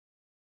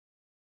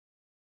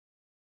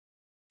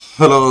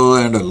Hello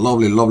and a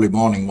lovely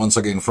morning once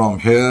again from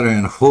here,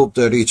 and hope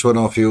that each one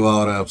of you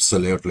are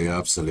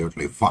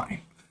absolutely fine.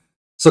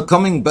 So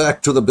coming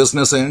back to the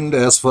business end,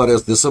 as far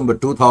as December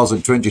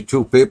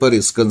 2022 paper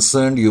is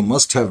concerned, you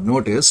must have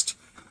noticed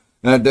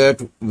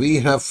that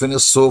we have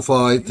finished so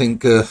far, I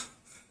think,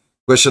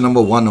 question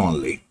number 1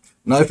 only.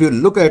 Now, if you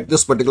look at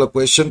this particular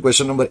question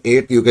number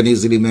 8, you can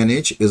easily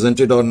manage, isn't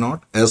it or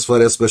not? As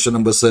far as question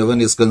number 7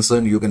 is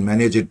concerned, you can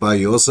manage it by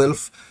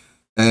yourself.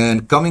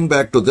 And coming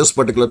back to this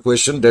particular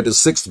question, that is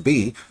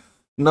 6B.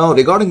 Now,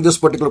 regarding this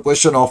particular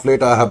question, of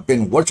late, I have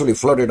been virtually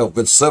flooded up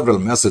with several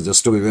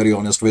messages, to be very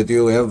honest with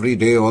you. Every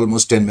day,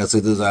 almost 10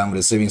 messages I am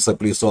receiving, so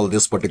please solve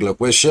this particular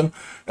question.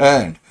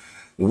 And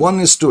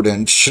one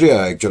student,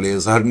 Shreya actually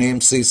is her name,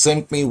 she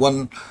sent me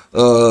one,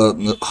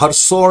 her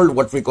solved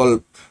what we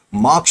call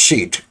mark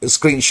sheet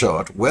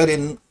screenshot,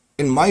 wherein,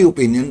 in my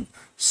opinion,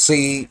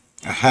 she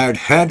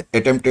had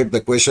attempted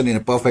the question in a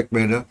perfect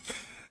manner.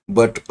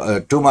 But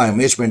to my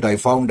amazement, I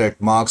found that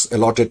marks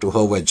allotted to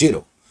her were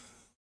 0.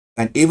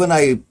 And even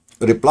I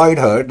replied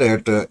her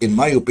that, in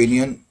my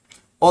opinion,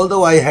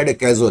 although I had a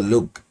casual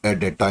look at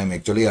that time,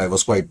 actually, I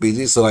was quite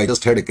busy, so I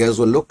just had a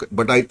casual look.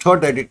 But I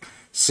thought that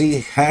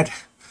she had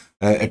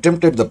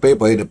attempted the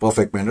paper in a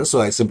perfect manner.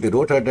 So I simply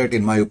wrote her that,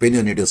 in my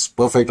opinion, it is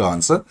perfect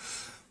answer.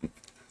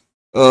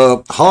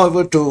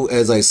 However,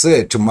 as I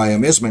said, to my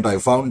amazement, I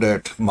found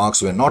that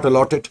marks were not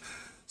allotted.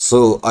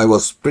 So I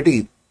was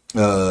pretty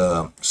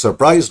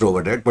surprised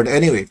over that. But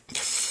anyway,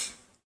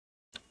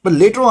 but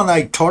later on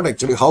I thought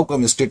actually how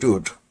come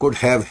institute could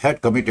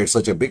had committed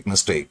such a big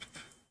mistake.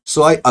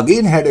 So I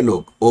again had a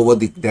look over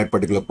that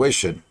particular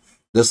question.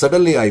 Then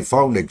suddenly I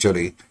found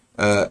actually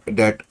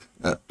that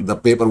the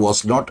paper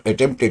was not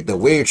attempted the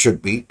way it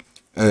should be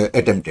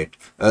attempted.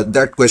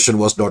 That question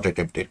was not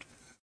attempted.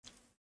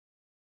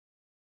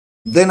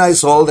 Then I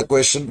solved the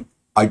question.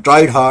 I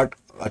tried hard.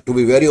 To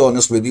be very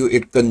honest with you,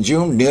 it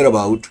consumed near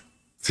about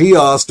 3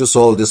 hours to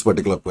solve this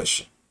particular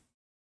question.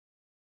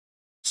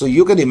 So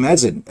you can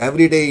imagine,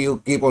 every day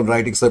you keep on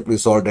writing, sir,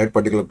 please solve that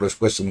particular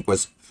question,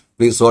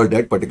 please solve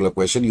that particular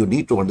question. You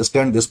need to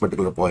understand this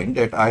particular point,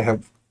 that I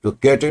have to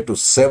cater to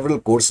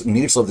several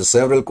needs of the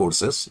several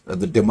courses,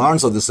 the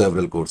demands of the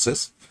several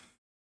courses.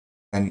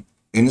 And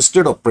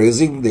instead of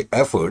praising the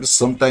efforts,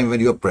 sometimes when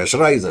you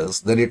pressurize us,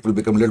 then it will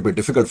become a little bit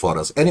difficult for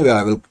us. Anyway,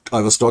 I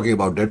was talking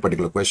about that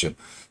particular question.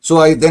 So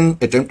I then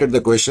attempted the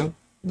question.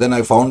 Then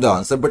I found the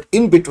answer, but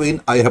in between,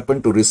 I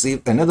happened to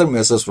receive another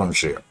message from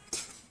Shreya.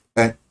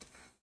 And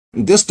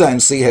this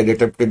time, she had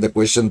attempted the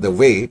question the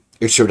way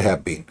it should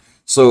have been.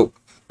 So,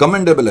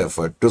 commendable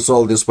effort to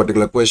solve this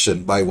particular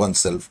question by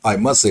oneself. I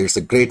must say, it's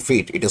a great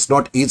feat. It is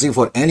not easy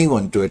for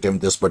anyone to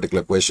attempt this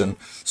particular question.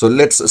 So,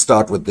 let's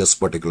start with this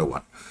particular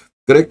one.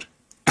 Correct?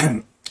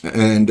 And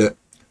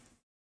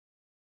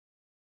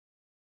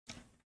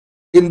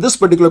in this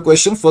particular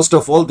question, first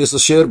of all, this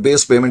is a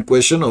share-based payment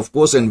question, of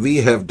course, and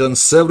we have done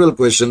several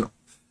questions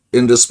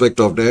in respect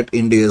of that.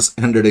 India's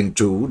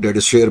 102, that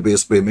is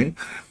share-based payment.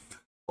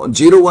 On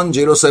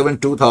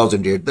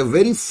 01/07/2008, the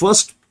very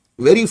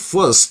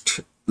first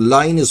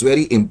line is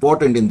very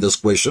important in this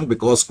question,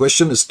 because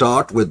question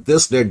start with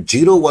this, that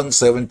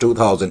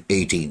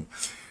 017/2018.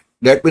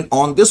 That means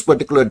on this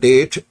particular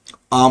date,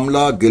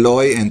 Amla,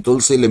 Giloy and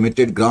Tulsi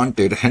Limited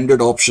granted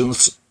 100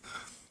 options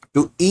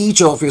to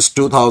each of its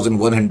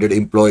 2,100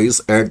 employees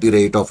at the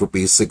rate of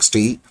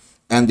 ₹60,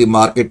 and the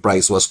market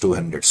price was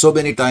 200. So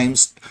many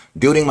times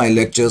during my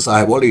lectures, I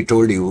have already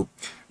told you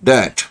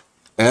that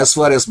as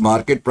far as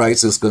market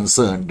price is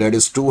concerned, that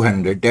is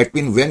 200. That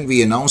means when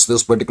we announced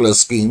this particular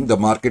scheme, the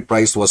market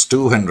price was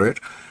 200,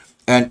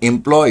 and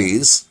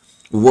employees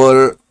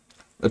were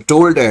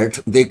told that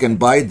they can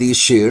buy these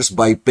shares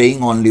by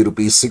paying only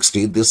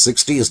 ₹60. This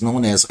 60 is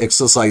known as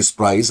exercise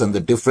price, and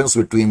the difference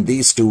between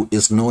these two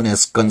is known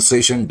as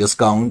concession,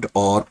 discount,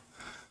 or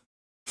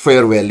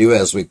fair value,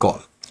 as we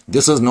call.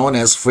 This is known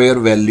as fair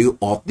value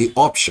of the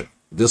option.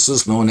 This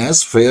is known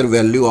as fair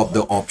value of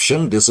the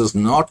option. This is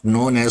not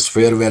known as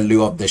fair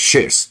value of the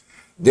shares.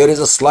 There is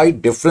a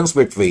slight difference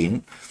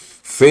between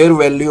fair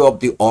value of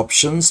the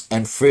options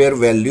and fair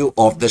value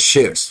of the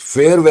shares.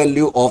 Fair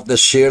value of the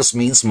shares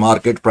means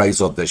market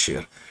price of the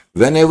share.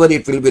 Whenever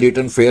it will be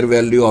written fair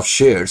value of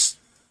shares,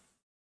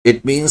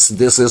 it means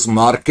this is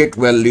market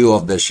value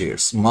of the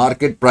shares,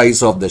 market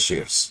price of the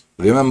shares.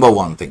 Remember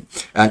one thing.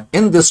 And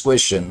in this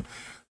question,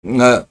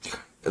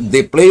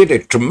 they played a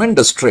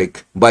tremendous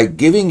trick by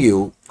giving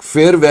you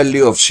fair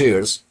value of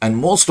shares,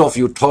 and most of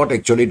you thought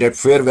actually that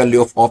fair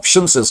value of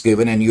options is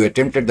given, and you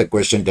attempted the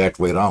question that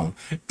way around.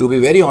 To be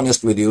very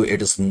honest with you,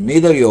 it is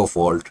neither your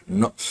fault,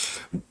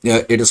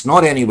 it is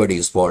not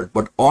anybody's fault,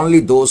 but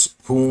only those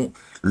who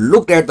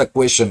looked at the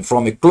question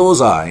from a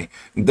close eye,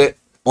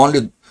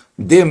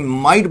 they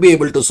might be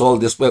able to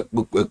solve this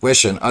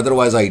question.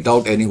 Otherwise, I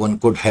doubt anyone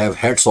could have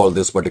had solved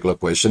this particular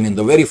question in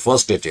the very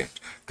first attempt,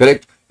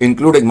 correct?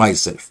 Including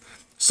myself.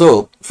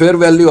 So, fair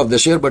value of the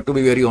share, but to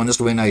be very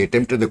honest, when I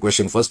attempted the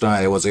question first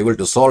time, I was able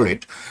to solve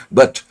it.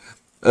 But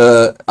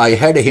I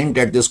had a hint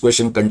that this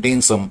question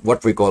contains some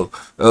what we call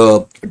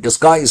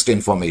disguised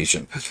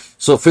information.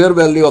 So fair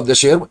value of the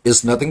share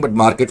is nothing but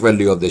market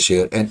value of the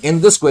share. And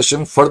in this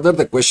question, further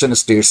the question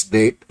states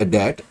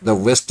that the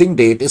vesting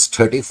date is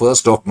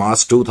 31st of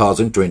March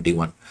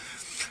 2021.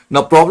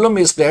 Now, problem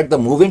is that the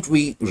moment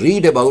we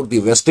read about the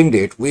vesting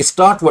date, we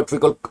start what we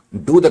call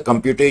do the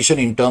computation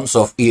in terms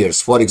of years.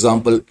 For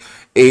example,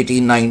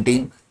 18,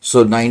 19,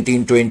 so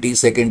 19, 20,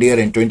 second year,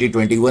 and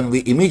 2021,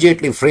 we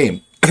immediately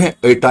frame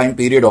a time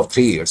period of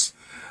 3 years.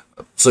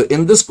 So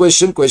in this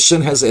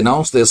question has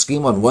announced the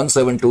scheme on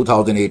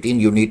 1/7/2018.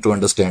 You need to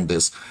understand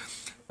this.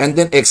 And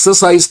then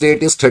exercise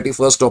date is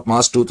 31st of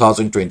March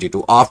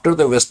 2022. After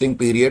the vesting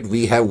period,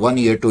 we have 1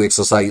 year to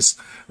exercise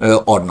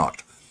or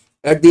not.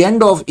 At the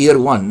end of year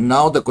 1,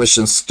 now the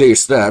question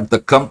states that the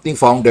company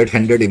found that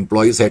 100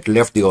 employees had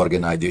left the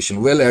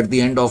organization. Well, at the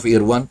end of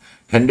year 1,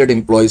 100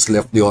 employees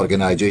left the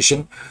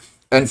organization.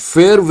 And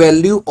fair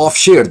value of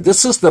share.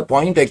 This is the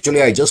point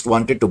actually I just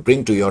wanted to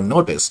bring to your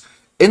notice.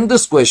 In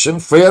this question,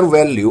 fair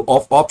value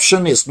of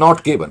option is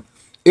not given.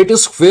 It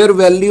is fair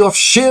value of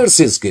shares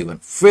is given.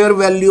 Fair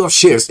value of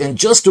shares. And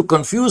just to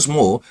confuse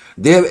more,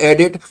 they have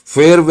added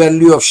fair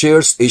value of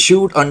shares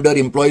issued under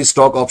employee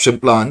stock option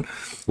plan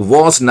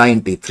was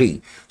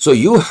 93. So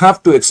you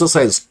have to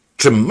exercise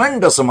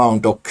tremendous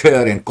amount of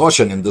care and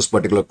caution in this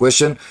particular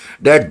question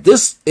that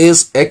this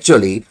is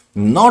actually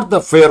not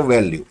the fair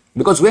value.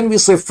 Because when we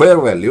say fair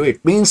value,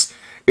 it means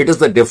it is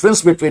the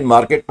difference between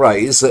market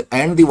price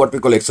and the what we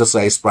call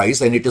exercise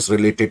price, and it is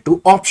related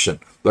to option.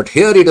 But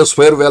here it is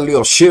fair value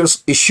of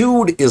shares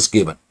issued is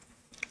given.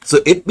 So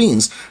it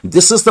means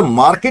this is the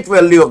market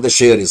value of the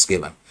share is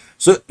given.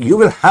 So you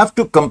will have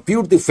to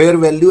compute the fair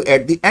value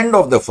at the end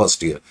of the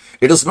first year.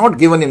 It is not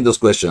given in this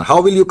question.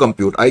 How will you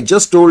compute? I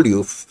just told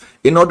you,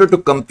 in order to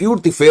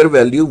compute the fair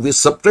value, we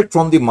subtract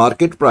from the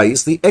market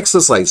price the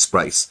exercise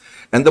price.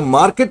 And the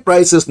market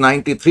price is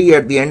 93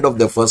 at the end of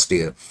the first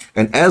year.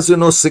 And as you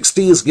know,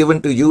 60 is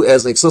given to you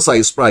as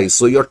exercise price.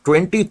 So your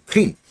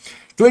 23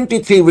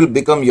 will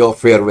become your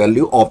fair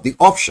value of the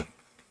option.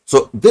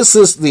 So this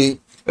is the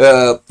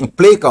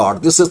play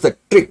card. This is the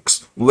trick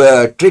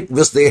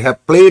which they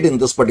have played in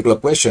this particular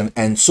question,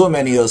 and so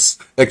many of us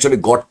actually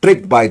got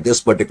tricked by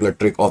this particular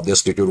trick of the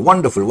institute.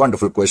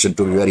 Wonderful question,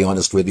 to be very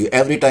honest with you.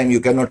 Every time you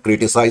cannot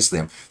criticize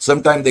them.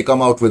 Sometimes they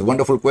come out with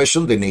wonderful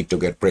question, they need to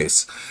get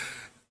praise.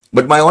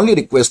 But my only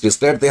request is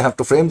that they have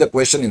to frame the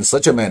question in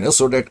such a manner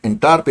so that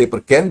entire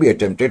paper can be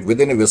attempted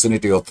within a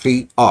vicinity of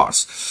 3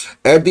 hours.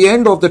 At the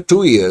end of the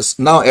 2 years,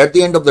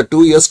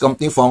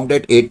 company found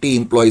that 80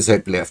 employees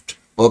had left.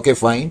 Okay,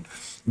 fine.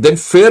 Then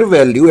fair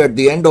value at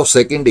the end of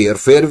second year,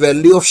 fair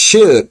value of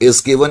share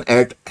is given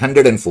at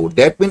 104.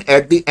 That means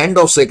at the end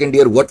of second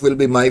year, what will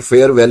be my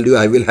fair value?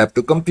 I will have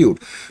to compute,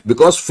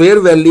 because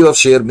fair value of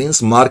share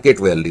means market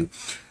value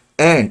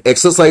and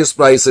exercise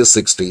price is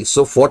 60.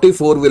 So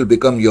 44 will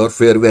become your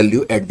fair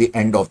value at the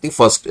end of the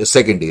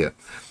second year.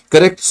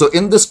 Correct? So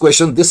in this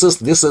question, this is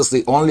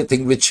the only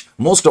thing which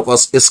most of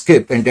us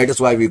skipped, and that is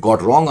why we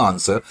got wrong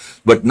answer.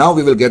 But now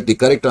we will get the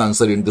correct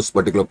answer in this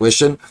particular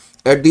question.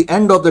 At the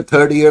end of the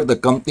third year, the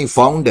company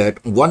found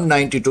that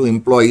 192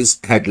 employees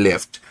had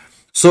left.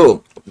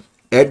 So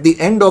at the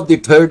end of the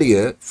third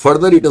year,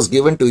 further it is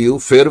given to you,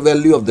 fair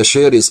value of the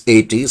share is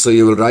 80. So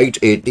you will write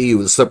 80, you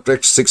will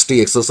subtract 60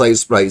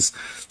 exercise price.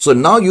 So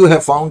now you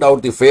have found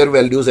out the fair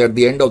values at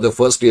the end of the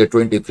first year,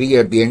 23,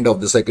 at the end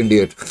of the second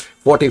year,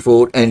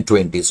 44 and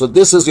 20. So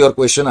this is your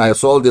question. I have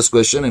solved this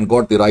question and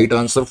got the right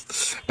answer.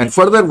 And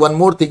further, one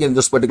more thing in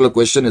this particular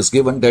question is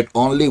given that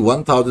only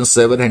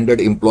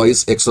 1,700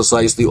 employees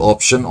exercised the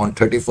option on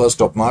 31st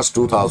of March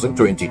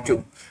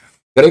 2022.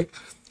 Correct?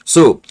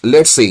 So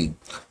let's see.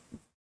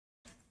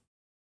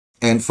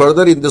 And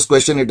further in this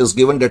question, it is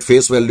given that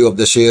face value of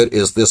the share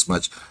is this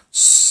much.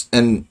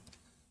 And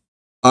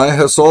I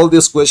have solved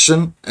this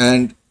question,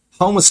 and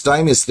how much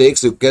time it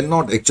takes, you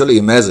cannot actually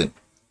imagine.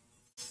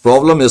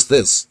 Problem is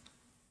this,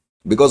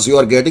 because you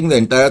are getting the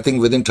entire thing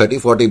within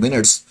 30-40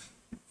 minutes.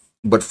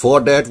 But for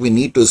that, we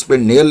need to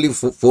spend nearly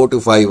 4 to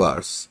 5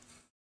 hours.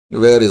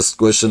 Where is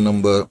question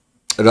number?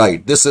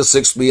 Right. This is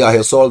 6B. I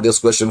have solved this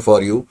question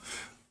for you.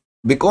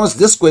 Because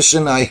this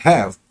question I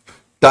have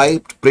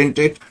typed,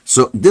 printed.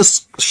 So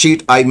this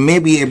sheet I may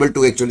be able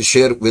to actually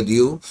share with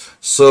you.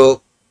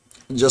 So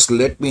just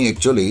let me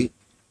actually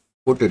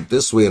put it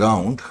this way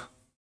around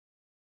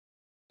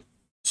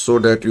so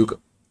that you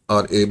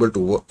are able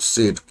to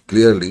see it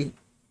clearly.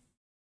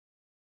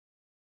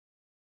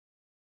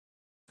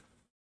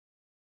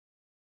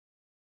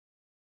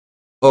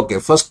 Okay,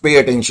 first pay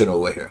attention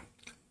over here.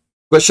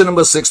 Question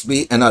number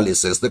 6B,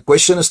 analysis. The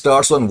question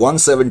starts on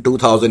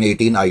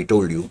 1/7/2018. I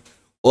told you.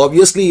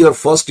 Obviously, your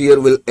first year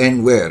will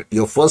end where?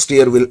 Your first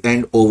year will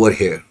end over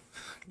here.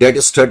 That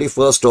is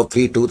 31st of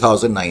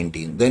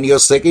 3/2019. Then your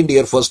second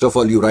year, first of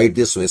all, you write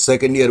this way.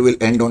 Second year will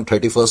end on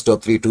 31st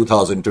of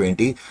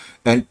 3/2020.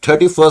 And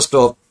 31st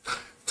of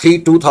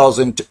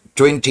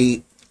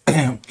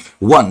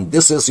 3/2021.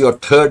 This is your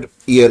third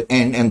year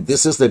end, and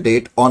this is the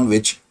date on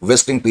which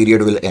vesting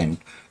period will end.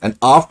 And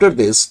after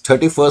this,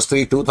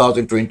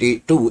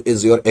 31st/3/2022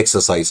 is your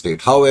exercise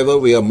date. However,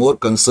 we are more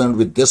concerned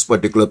with this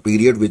particular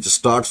period, which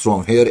starts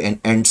from here and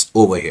ends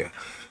over here.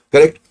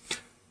 Correct?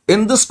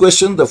 In this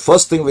question, the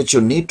first thing which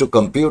you need to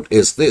compute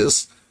is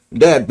this,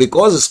 that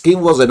because the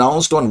scheme was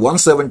announced on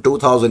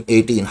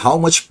 1/7/2018, how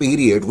much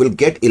period will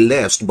get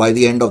elapsed by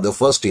the end of the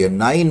first year?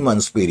 9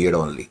 months period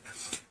only.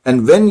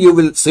 And when you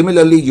will,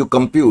 similarly, you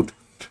compute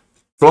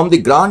from the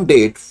grant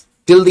date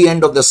till the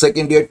end of the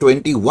second year,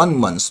 21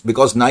 months,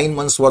 because 9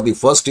 months for the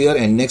first year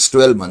and next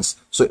 12 months.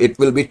 So it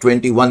will be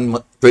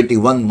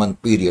 21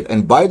 month period.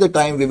 And by the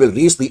time we will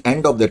reach the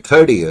end of the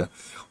third year,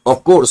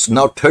 of course,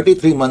 now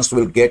 33 months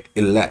will get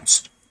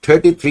elapsed.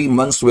 33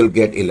 months will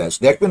get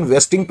elapsed. That means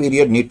vesting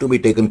period need to be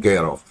taken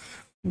care of.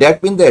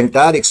 That means the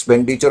entire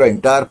expenditure,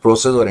 entire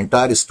process or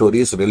entire story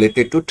is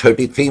related to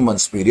 33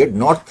 months period,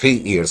 not 3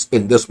 years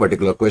in this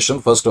particular question.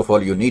 First of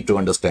all, you need to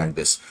understand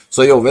this.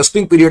 So your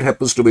vesting period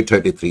happens to be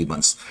 33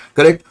 months.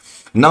 Correct?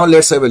 Now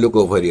let's have a look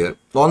over here.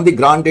 On the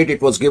grant date,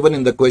 it was given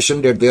in the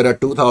question that there are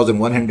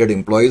 2,100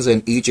 employees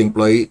and each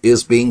employee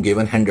is being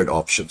given 100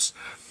 options.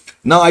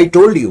 Now, I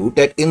told you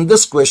that in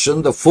this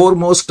question, the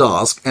foremost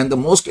task and the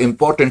most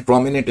important,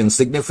 prominent and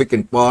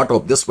significant part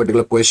of this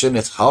particular question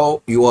is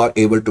how you are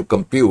able to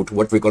compute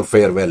what we call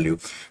fair value.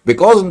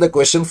 Because in the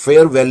question,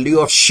 fair value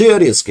of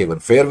share is given.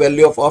 Fair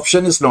value of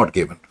option is not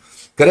given.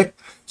 Correct?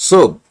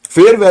 So,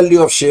 fair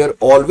value of share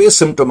always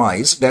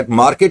symptomize that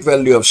market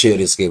value of share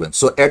is given.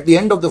 So, at the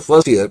end of the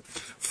first year,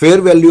 fair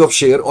value of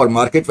share or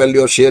market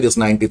value of share is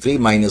 93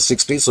 minus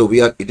 60. So,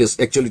 it is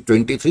actually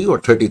 23 or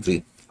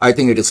 33. I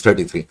think it is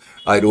 33.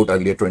 I wrote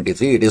earlier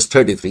 23. It is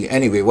 33.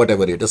 Anyway,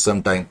 whatever it is,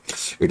 sometime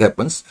it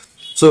happens.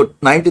 So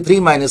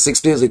 93 minus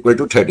 60 is equal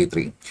to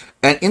 33.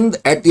 And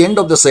at the end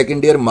of the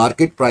second year,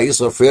 market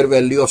price or fair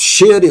value of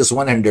share is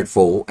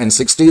 104 and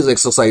 60 is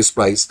exercise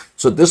price.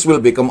 So this will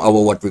become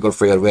our what we call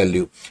fair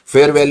value.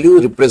 Fair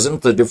value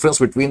represents the difference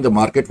between the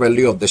market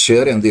value of the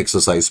share and the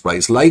exercise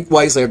price.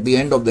 Likewise, at the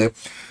end of the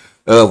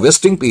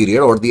vesting period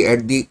or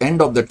at the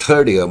end of the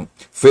third year,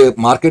 fair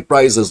market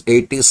price is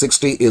 80,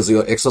 60 is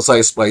your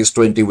exercise price,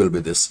 20 will be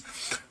this.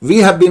 We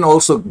have been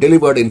also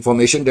delivered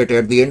information that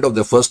at the end of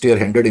the first year,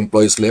 100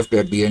 employees left,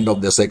 at the end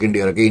of the second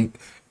year again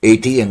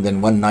 80 and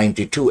then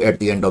 192 at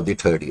the end of the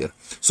third year.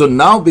 So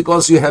now,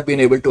 because you have been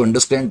able to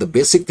understand the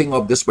basic thing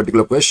of this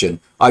particular question,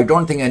 I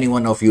don't think any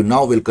one of you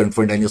now will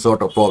confront any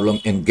sort of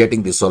problem in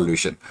getting the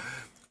solution.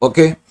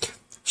 Okay,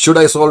 should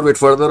I solve it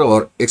further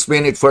or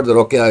explain it further?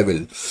 Okay, I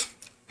will.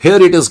 Here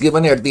it is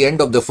given at the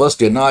end of the first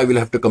year. Now I will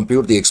have to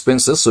compute the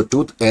expenses. So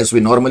as we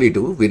normally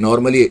do, we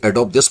normally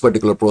adopt this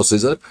particular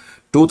procedure.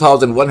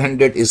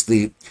 2,100 is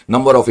the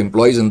number of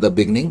employees in the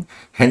beginning.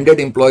 100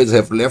 employees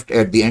have left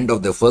at the end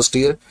of the first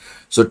year.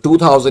 So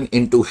 2,000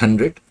 into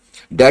 100,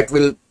 that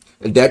will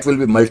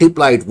be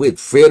multiplied with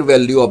fair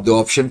value of the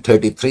option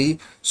 33.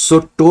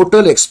 So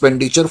total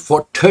expenditure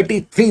for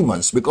 33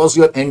 months, because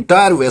your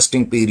entire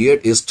vesting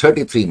period is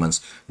 33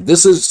 months.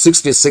 This is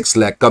 66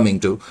 lakh coming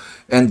to,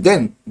 and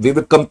then we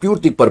will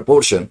compute the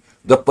proportion.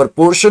 The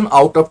proportion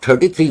out of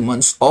 33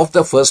 months of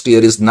the first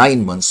year is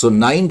 9 months. So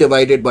 9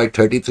 divided by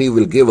 33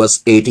 will give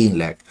us 18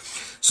 lakh.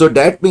 So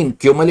that means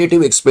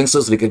cumulative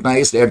expenses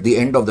recognized at the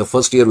end of the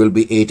first year will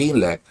be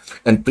 18 lakh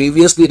and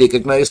previously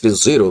recognized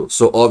is 0.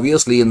 So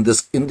obviously in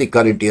the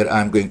current year,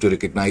 I am going to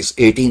recognize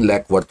 18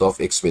 lakh worth of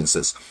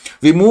expenses.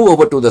 We move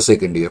over to the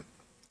second year.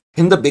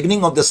 In the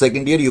beginning of the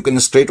second year, you can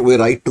straight away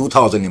write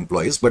 2,000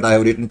 employees, but I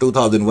have written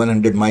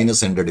 2,100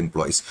 minus 100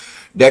 employees.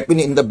 That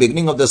means in the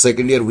beginning of the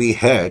second year, we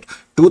had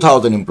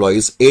 2,000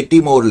 employees,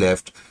 80 more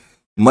left.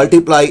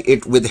 Multiply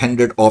it with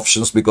 100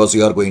 options because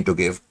you are going to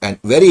give. And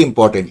very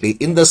importantly,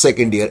 in the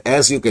second year,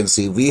 as you can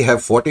see, we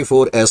have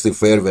 44 as the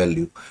fair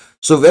value.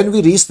 So when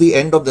we reach the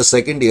end of the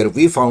second year,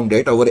 we found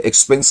that our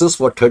expenses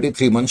for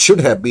 33 months should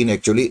have been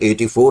actually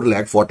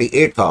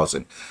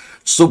 84,48,000.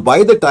 So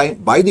by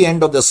the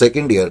end of the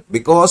second year,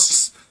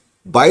 because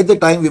by the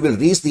time we will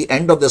reach the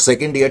end of the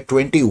second year,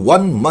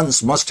 21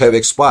 months must have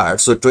expired.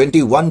 So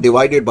 21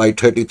 divided by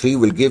 33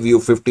 will give you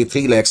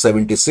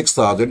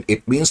 53,76,000.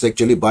 It means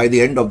actually by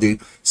the end of the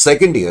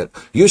second year,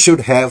 you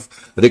should have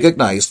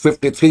recognized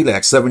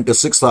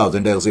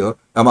 53,76,000 as your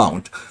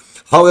amount.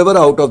 However,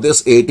 out of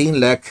this 18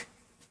 lakh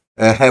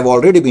have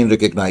already been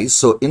recognized.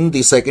 So in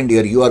the second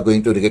year, you are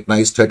going to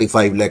recognize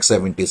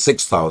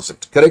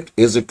 35,76,000. Correct?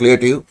 Is it clear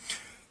to you?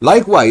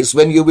 Likewise,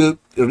 when you will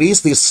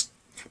reach this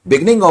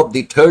beginning of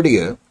the third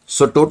year,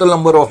 so total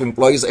number of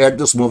employees at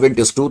this moment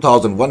is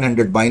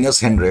 2,100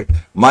 minus 100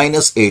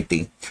 minus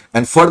 80.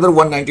 And further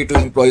 192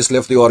 employees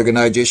left the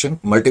organization,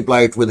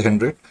 multiply it with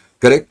 100.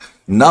 Correct?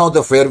 Now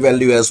the fair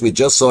value, as we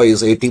just saw,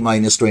 is 80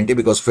 minus 20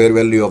 because fair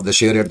value of the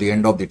share at the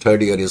end of the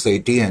third year is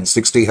 80 and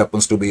 60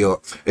 happens to be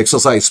your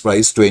exercise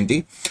price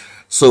 20.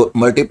 So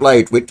multiply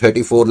it with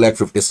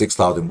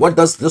 34,56,000. What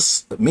does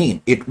this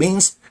mean? It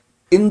means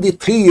in the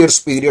 3 years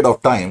period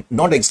of time,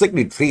 not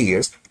exactly 3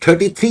 years,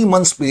 33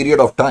 months period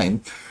of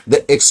time,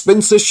 the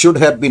expenses should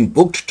have been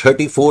booked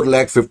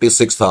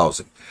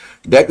 34,56,000.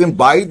 That means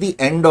by the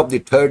end of the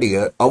third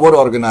year, our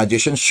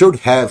organization should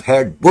have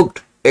had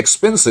booked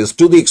expenses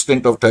to the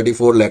extent of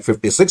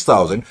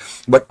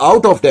 34,56,000, but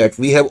out of that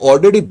we have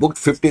already booked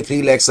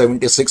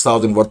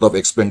 53,76,000 worth of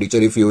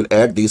expenditure. If you will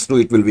add these two,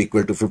 it will be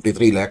equal to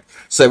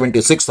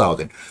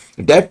 53,76,000.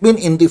 That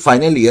means in the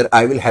final year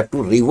I will have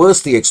to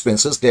reverse the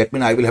expenses. That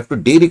means I will have to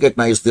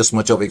de-recognize this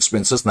much of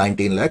expenses,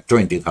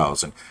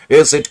 19,20,000.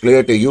 Is it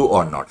clear to you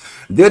or not?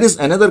 There is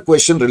another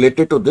question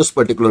related to this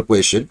particular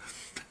question.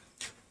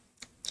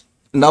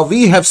 Now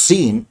we have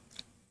seen,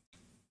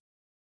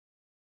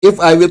 if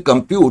I will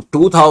compute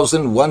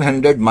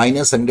 2,100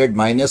 minus 100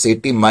 minus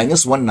 80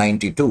 minus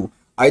 192,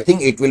 I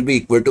think it will be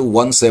equal to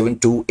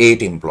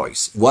 1728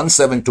 employees.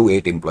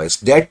 1728 employees.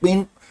 That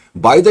means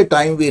by the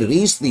time we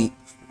reach the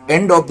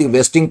end of the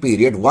vesting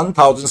period,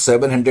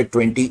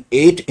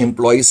 1,728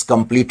 employees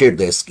completed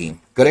their scheme.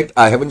 Correct?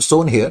 I haven't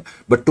shown here,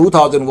 but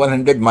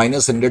 2,100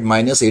 minus 100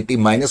 minus 80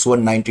 minus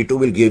 192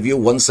 will give you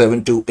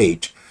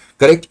 1728.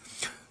 Correct?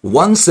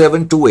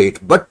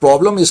 1728. But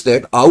problem is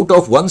that out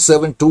of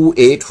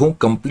 1728 who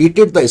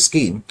completed the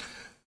scheme,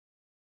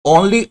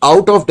 only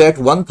out of that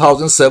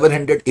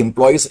 1,700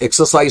 employees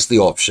exercised the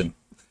option.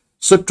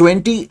 So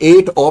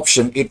 28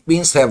 option, it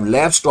means have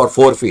lapsed or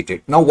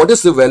forfeited. Now what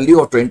is the value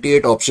of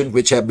 28 option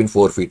which have been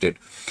forfeited?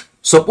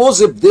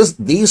 Suppose if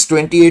these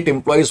 28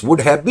 employees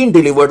would have been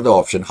delivered the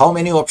option, how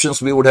many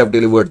options we would have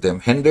delivered them?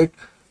 100,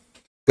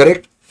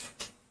 correct?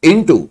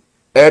 Into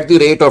at the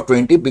rate of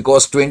 20,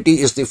 because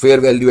 20 is the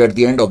fair value at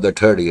the end of the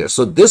third year.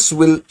 So this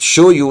will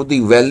show you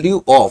the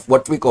value of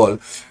what we call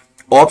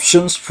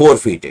options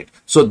forfeited.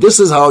 So this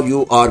is how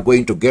you are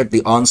going to get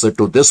the answer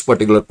to this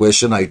particular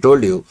question. I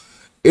told you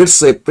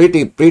it's a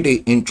pretty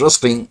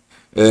interesting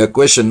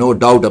question, no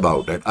doubt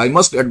about it. I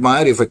must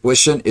admire if a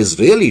question is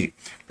really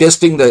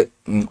testing the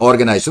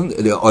organization,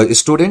 the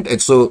student,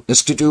 and so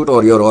institute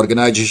or your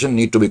organization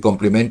need to be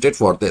complimented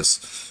for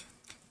this.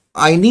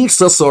 I need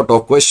such sort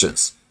of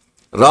questions,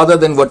 rather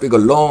than what we call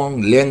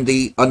long,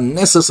 lengthy,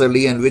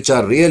 unnecessarily, and which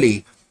are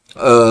really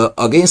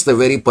against the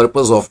very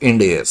purpose of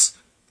Ind AS.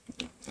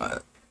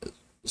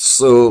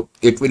 So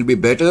it will be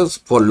better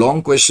for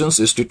long questions.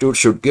 Institute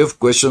should give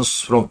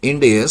questions from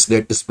Ind AS,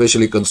 that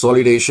especially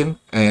consolidation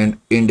and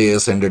Ind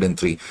AS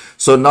 103.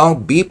 So now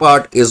B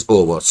part is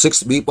over.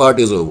 6B part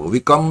is over.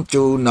 We come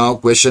to now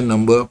question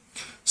number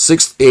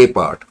 6A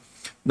part.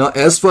 Now,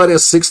 as far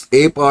as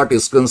 6A part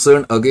is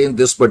concerned, again,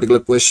 this particular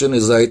question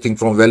is, I think,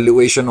 from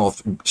valuation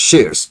of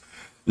shares.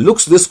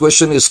 Looks, this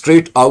question is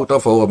straight out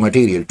of our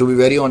material. To be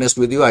very honest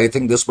with you, I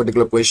think this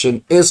particular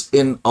question is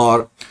in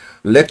our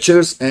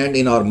lectures and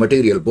in our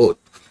material both.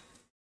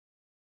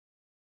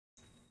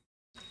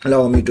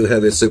 Allow me to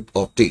have a sip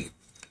of tea.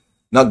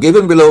 Now,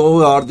 given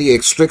below are the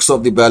extracts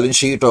of the balance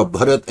sheet of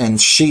Bharat and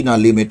Sheena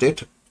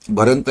Limited.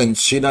 Bharat and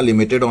Sheena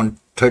Limited on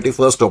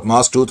 31st of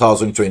March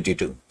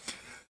 2022.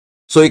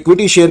 So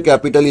equity share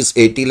capital is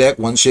 80 lakh,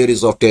 one share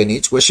is of 10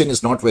 each. Question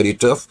is not very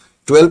tough.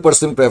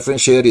 12%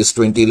 preference share is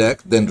 20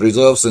 lakh, then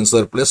reserves and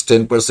surplus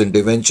 10%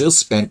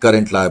 debentures and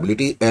current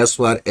liability as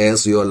far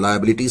as your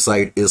liability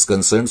side is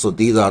concerned. So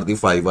these are the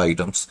 5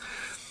 items.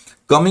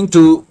 Coming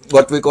to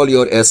what we call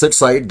your asset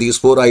side, these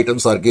 4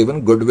 items are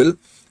given: goodwill,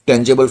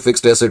 tangible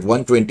fixed asset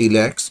 120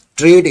 lakhs,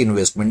 trade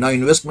investment. Now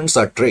investments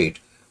are trade.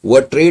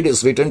 What trade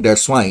is written,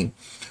 that's fine.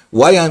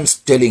 Why I'm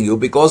telling you?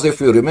 Because if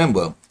you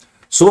remember,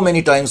 so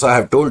many times I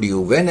have told you,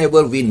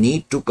 whenever we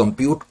need to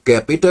compute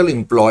capital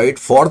employed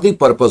for the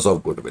purpose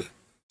of goodwill,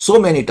 so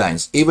many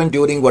times, even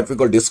during what we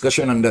call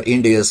discussion under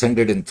Ind AS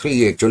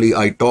 103, actually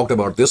I talked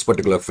about this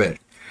particular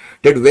fact,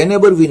 that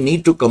whenever we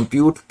need to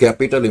compute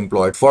capital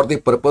employed for the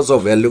purpose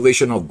of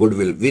valuation of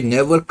goodwill, we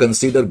never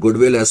consider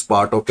goodwill as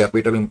part of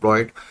capital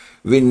employed.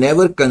 We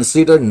never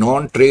consider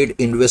non-trade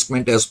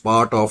investment as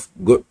part of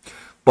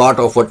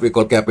what we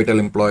call capital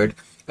employed.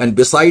 And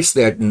besides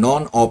that,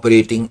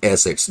 non-operating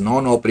assets.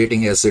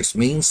 Non-operating assets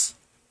means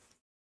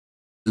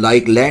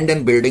like land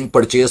and building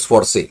purchased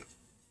for sale.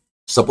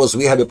 Suppose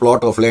we have a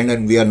plot of land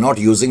and we are not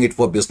using it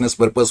for business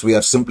purpose. We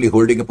are simply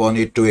holding upon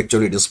it to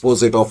actually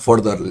dispose it of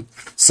further,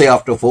 say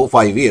after 4 or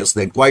 5 years.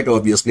 Then quite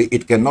obviously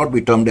it cannot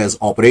be termed as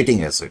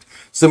operating asset.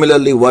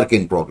 Similarly, work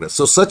in progress.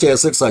 So such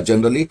assets are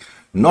generally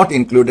not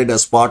included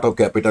as part of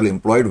capital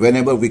employed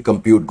whenever we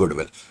compute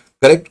goodwill.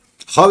 Correct?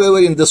 However,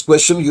 in this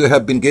question, you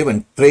have been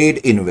given trade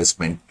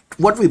investment.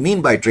 What we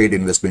mean by trade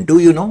investment, do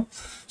you know?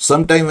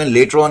 Sometime when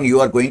later on you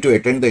are going to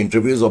attend the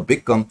interviews of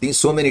big companies,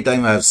 so many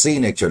times I have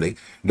seen actually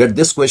that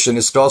this question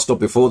is tossed up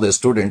before the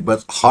student,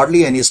 but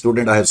hardly any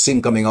student I have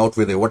seen coming out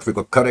with a what we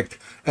call correct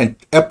and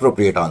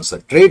appropriate answer.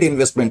 Trade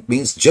investment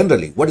means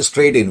generally, what is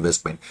trade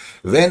investment?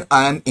 When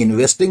I am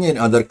investing in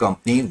other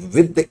company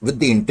with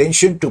the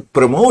intention to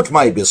promote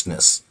my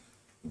business,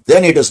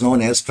 then it is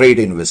known as trade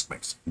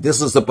investments.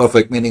 This is the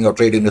perfect meaning of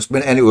trade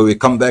investment. Anyway, we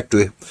come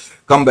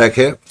back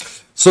here.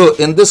 So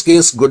in this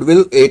case,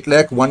 goodwill 8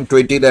 lakh,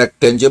 120 lakh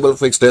tangible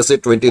fixed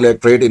asset, 20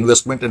 lakh trade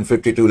investment, and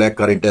 52 lakh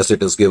current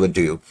asset is given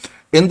to you.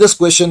 In this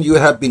question, you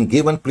have been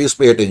given, please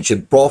pay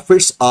attention,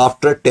 profits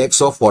after tax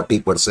of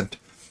 40%.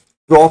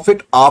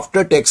 Profit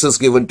after tax is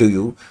given to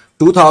you.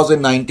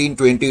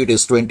 2019-20, it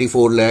is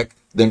 24 lakh,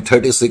 then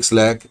 36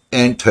 lakh,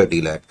 and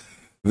 30 lakh.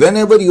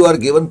 Whenever you are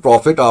given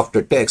profit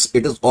after tax,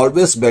 it is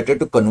always better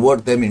to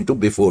convert them into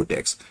before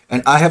tax.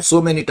 And I have so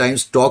many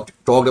times talked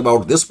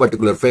about this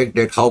particular fact,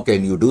 that how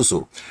can you do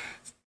so.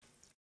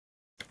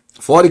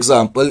 For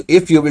example,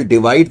 if you will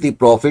divide the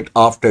profit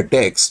after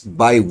tax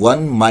by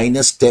 1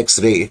 minus tax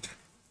rate,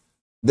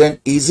 then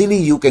easily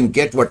you can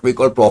get what we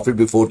call profit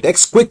before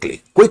tax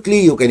quickly. Quickly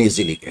you can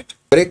easily get,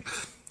 correct?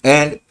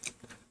 And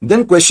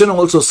then question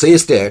also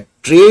says that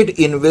trade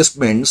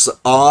investments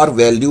are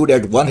valued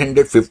at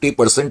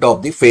 150%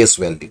 of the face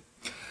value.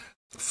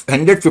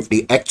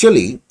 150.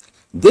 Actually,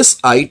 this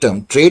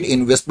item, trade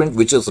investment,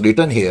 which is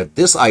written here,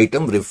 this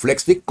item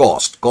reflects the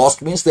cost.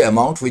 Cost means the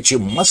amount which you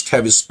must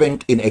have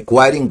spent in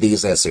acquiring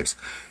these assets.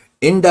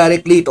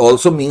 Indirectly, it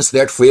also means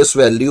that face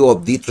value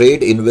of the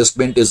trade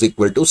investment is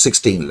equal to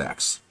 16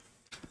 lakhs.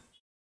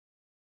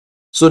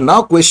 So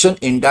now question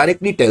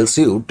indirectly tells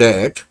you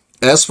that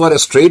as far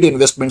as trade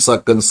investments are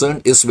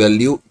concerned, its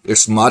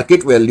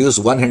market value is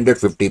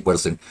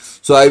 150%.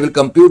 So I will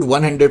compute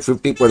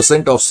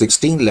 150% of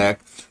 16 lakh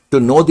to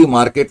know the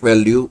market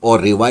value or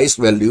revised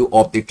value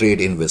of the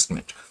trade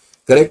investment.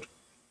 Correct?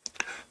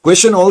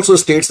 Question also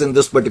states in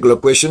this particular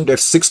question that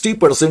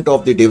 60%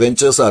 of the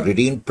debentures are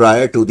redeemed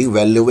prior to the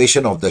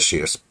valuation of the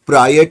shares.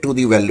 Prior to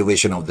the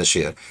valuation of the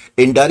share.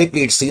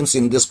 Indirectly, it seems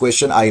in this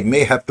question, I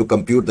may have to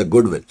compute the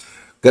goodwill.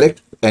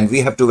 Correct? And we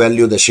have to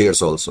value the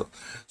shares also.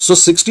 So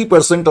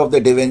 60% of the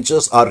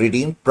debentures are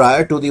redeemed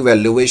prior to the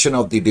valuation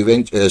of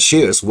the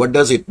shares. What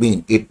does it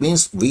mean? It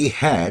means we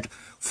had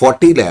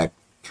 40 lakh.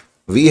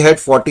 We had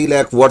 40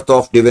 lakh worth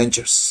of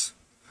debentures.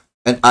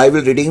 And I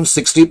will redeem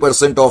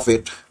 60% of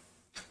it.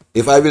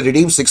 If I will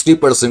redeem 60%,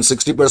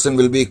 60%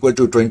 will be equal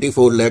to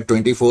 24 lakh.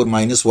 24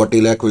 minus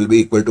 40 lakh will be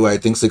equal to, I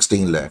think,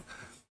 16 lakh.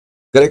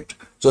 Correct?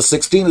 So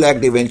 16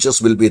 lakh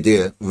debentures will be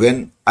there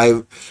when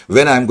I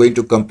am going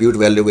to compute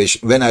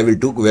valuation, when I will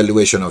do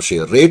valuation of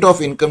share. Rate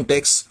of income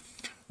tax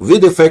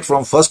with effect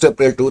from 1st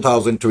April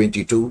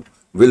 2022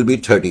 will be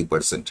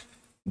 30%.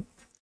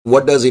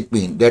 What does it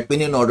mean? That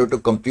means in order to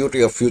compute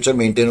your future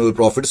maintainable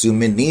profits, you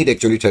may need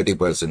actually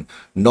 30%.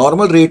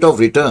 Normal rate of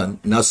return.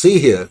 Now see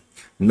here,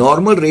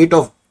 normally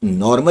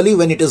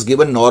when it is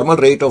given normal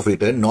rate of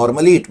return,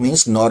 normally it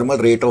means normal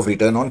rate of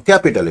return on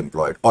capital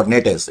employed or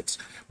net assets.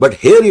 But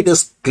here it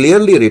is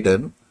clearly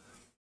written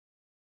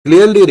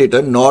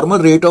normal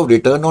rate of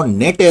return on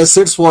net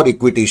assets for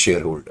equity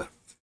shareholder.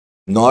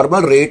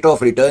 Normal rate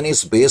of return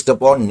is based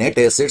upon net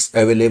assets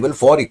available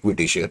for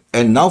equity share.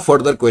 And now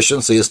further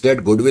question says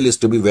that goodwill is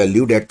to be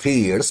valued at 3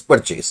 years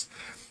purchase.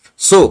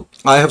 So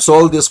I have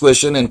solved this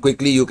question, and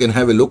quickly you can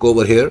have a look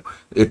over here.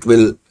 It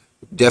will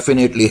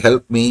definitely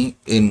help me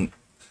in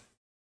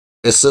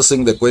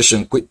assessing the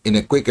question in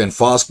a quick and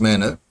fast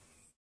manner.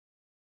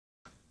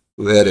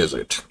 Where is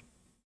it?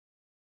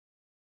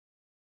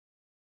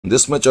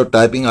 This much of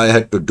typing I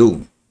had to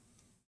do.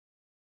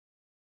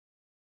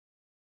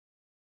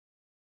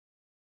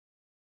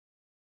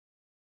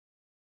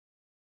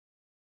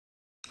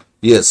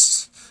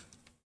 Yes.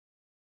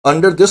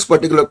 Under this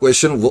particular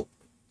question,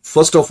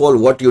 first of all,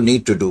 what you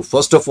need to do?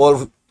 First of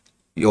all,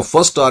 your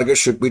first target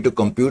should be to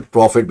compute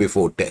profit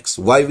before tax.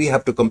 Why we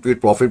have to compute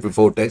profit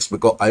before tax?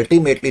 Because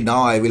ultimately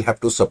now I will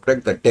have to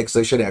subtract the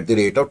taxation at the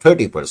rate of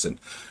 30%.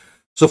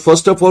 So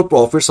first of all,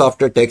 profits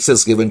after tax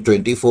is given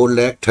 24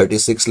 lakh,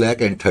 36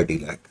 lakh and 30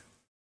 lakh.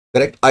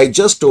 Correct? I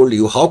just told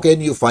you how can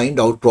you find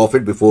out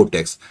profit before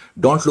tax.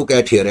 Don't look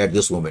at here at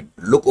this moment.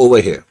 Look over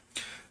here.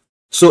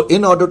 So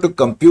in order to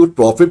compute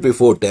profit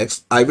before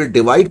tax, I will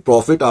divide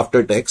profit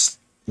after tax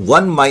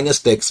 1 minus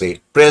tax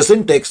rate.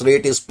 Present tax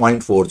rate is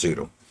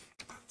 0.40.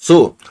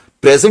 So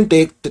present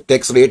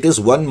tax rate is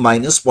 1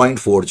 minus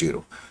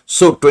 0.40.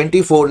 So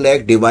 24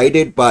 lakh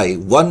divided by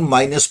 1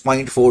 minus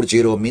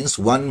 0.40 means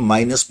 1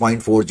 minus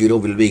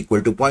 0.40 will be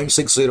equal to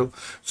 0.60.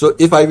 So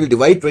if I will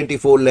divide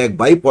 24 lakh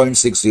by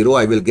 0.60,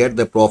 I will get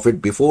the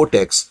profit before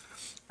tax,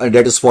 and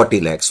that is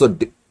 40 lakhs. So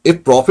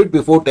if profit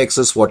before tax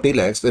is 40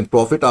 lakhs, then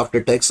profit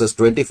after tax is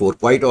 24.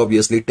 Quite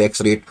obviously,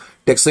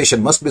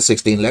 taxation must be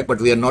 16 lakh,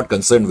 but we are not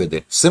concerned with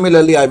it.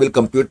 Similarly, I will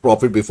compute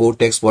profit before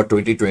tax for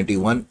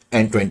 2021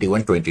 and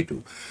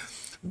 21-22.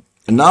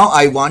 Now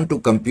I want to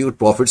compute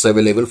profits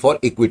available for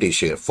equity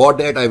share. For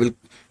that, I will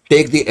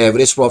take the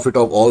average profit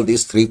of all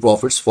these three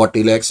profits,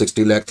 40 lakh,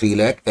 60 lakh, 3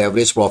 lakh.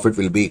 Average profit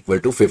will be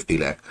equal to 50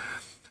 lakh.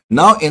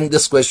 Now in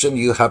this question,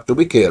 you have to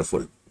be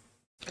careful.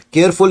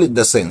 Careful in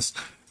the sense,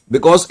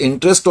 because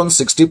interest on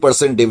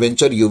 60%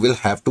 debenture you will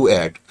have to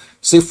add.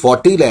 Say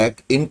 40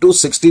 lakh into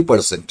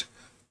 60%.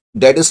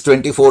 That is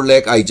 24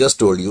 lakh I just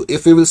told you.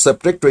 If you will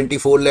subtract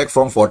 24 lakh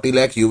from 40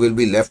 lakh, you will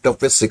be left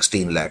up with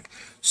 16 lakh.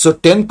 So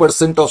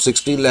 10% of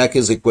 16 lakh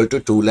is equal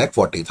to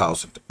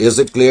 2,40,000. Is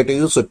it clear to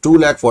you? So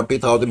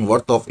 2,40,000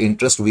 worth of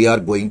interest we are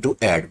going to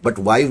add. But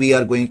why we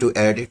are going to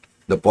add it?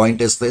 The point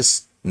is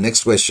this.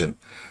 Next question.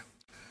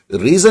 The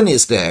reason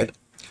is that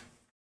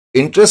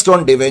interest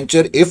on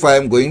debenture, if I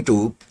am going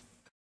to,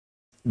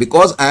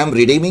 because I am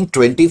redeeming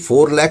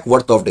 24 lakh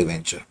worth of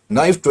debenture.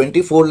 Now, if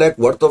 24 lakh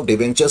worth of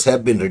debentures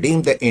have been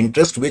redeemed, the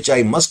interest which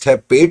I must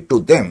have paid to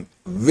them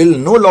will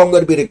no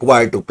longer be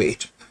required to pay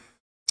it.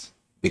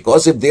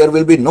 Because if there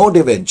will be no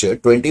debenture,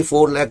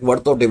 24 lakh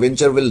worth of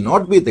debenture will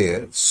not be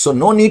there. So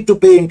no need to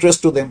pay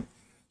interest to them.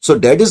 So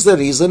that is the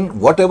reason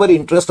whatever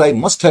interest I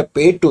must have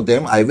paid to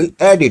them, I will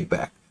add it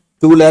back.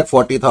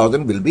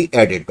 2,40,000 will be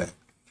added back.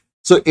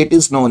 So it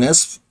is known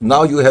as,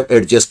 now you have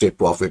adjusted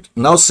profit.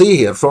 Now see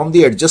here, from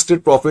the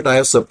adjusted profit, I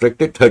have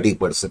subtracted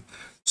 30%.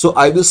 So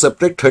I will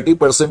subtract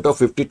 30% of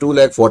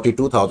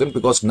 52,42,000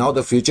 because now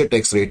the future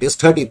tax rate is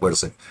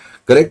 30%.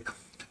 Correct?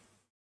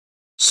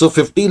 So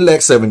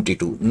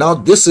 15,72,000. Now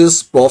this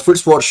is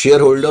profits for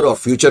shareholder or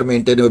future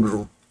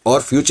maintainable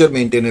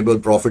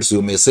profits,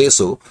 you may say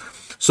so.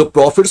 So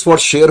profits for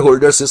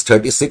shareholders is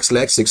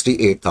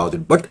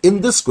 36,68,000. But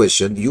in this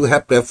question, you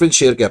have preference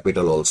share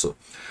capital also.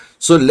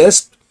 So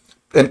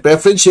and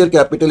preference share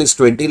capital is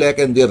 20 lakh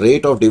and their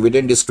rate of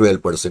dividend is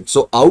 12%.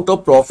 So out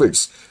of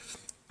profits,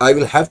 I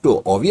will have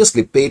to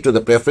obviously pay to the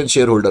preference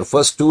shareholder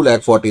first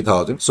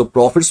 2,40,000. So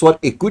profits for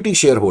equity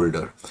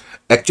shareholder.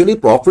 Actually,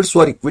 profits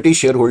for equity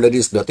shareholder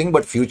is nothing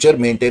but future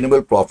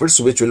maintainable profits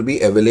which will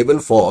be available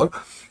for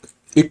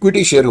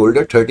equity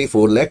shareholder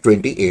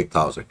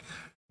 34,28,000.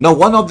 Now,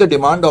 one of the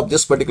demand of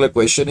this particular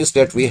question is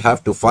that we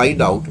have to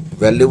find out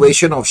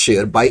valuation of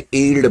share by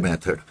yield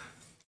method.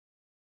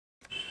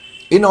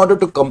 In order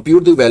to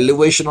compute the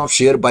valuation of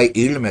share by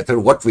yield method,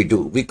 what we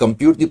do? We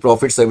compute the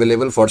profits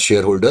available for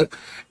shareholder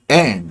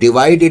and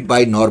divide it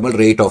by normal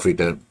rate of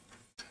return.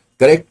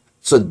 Correct?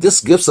 So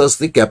this gives us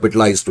the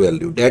capitalized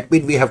value. That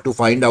means we have to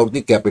find out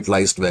the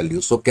capitalized value.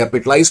 So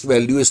capitalized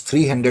value is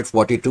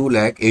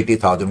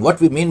 342,80,000.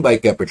 What we mean by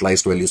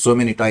capitalized value? So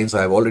many times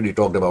I have already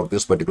talked about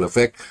this particular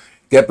fact.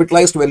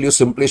 Capitalized value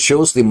simply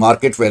shows the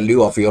market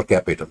value of your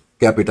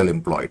capital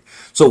employed.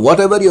 So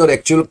whatever your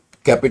actual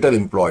capital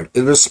employed,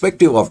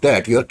 irrespective of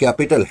that, your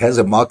capital has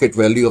a market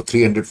value of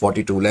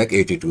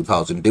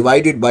 342,82,000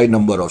 divided by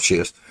number of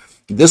shares.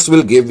 This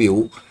will give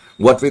you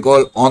what we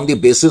call, on the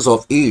basis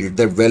of yield,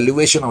 the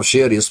valuation of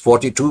share is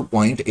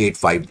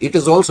 42.85. It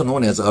is also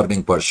known as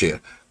earning per share.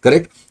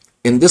 Correct?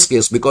 In this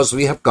case, because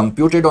we have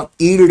computed on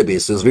yield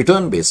basis,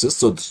 return basis,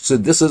 so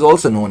this is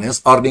also known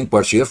as earning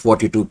per share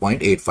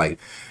 42.85.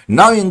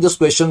 Now in this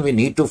question, we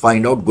need to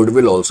find out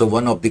goodwill also.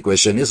 One of the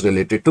question is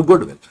related to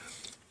goodwill.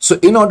 So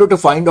in order to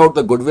find out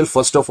the goodwill,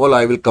 first of all,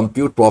 I will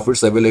compute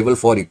profits available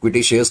for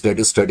equity shares, that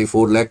is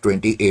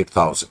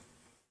 34,28,000,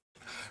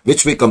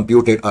 which we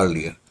computed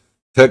earlier.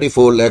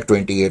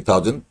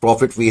 34,28,000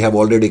 profit we have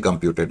already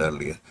computed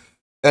earlier.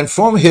 And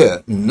from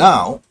here,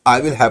 now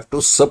I will have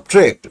to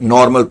subtract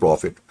normal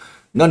profit.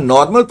 Now,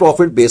 normal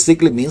profit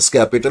basically means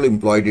capital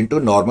employed into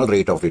normal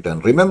rate of return.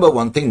 Remember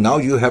one thing, now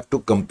you have to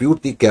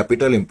compute the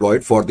capital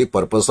employed for the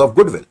purpose of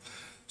goodwill.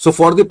 So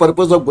for the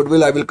purpose of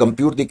goodwill, I will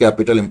compute the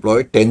capital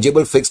employed.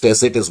 Tangible fixed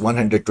asset is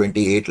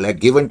 128 lakh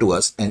given to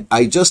us. And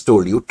I just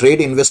told you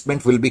trade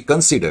investment will be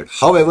considered.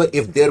 However,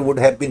 if there would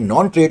have been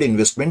non-trade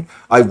investment,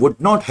 I would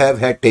not have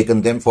had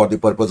taken them for the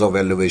purpose of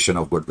valuation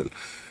of goodwill.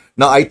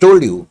 Now, I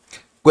told you,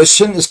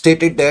 question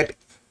stated that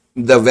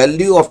the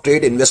value of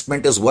trade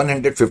investment is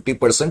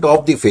 150%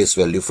 of the face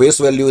value. Face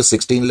value is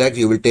 16 lakh.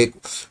 You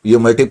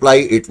multiply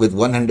it with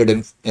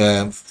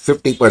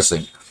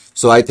 150%.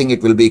 So I think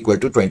it will be equal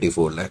to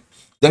 24 lakh.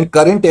 Then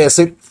current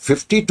asset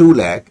 52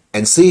 lakh,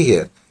 and see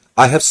here,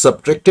 I have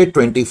subtracted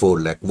 24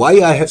 lakh. Why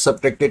I have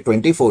subtracted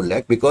 24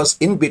 lakh? Because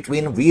in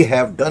between we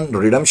have done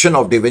redemption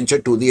of debenture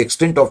to the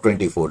extent of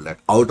 24 lakh.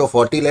 Out of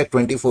 40 lakh,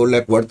 24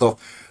 lakh worth of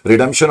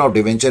redemption of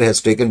debenture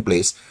has taken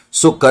place.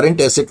 So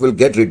current asset will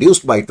get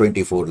reduced by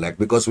 24 lakh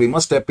because we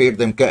must have paid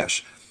them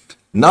cash.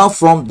 Now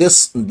from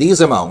these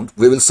amount,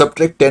 we will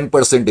subtract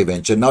 10%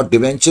 debenture. Now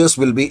debentures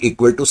will be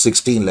equal to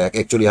 16 lakh.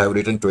 Actually, I have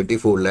written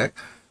 24 lakh.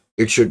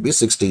 It should be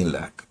 16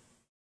 lakh.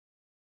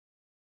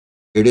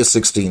 It is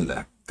 16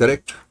 lakh,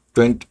 correct?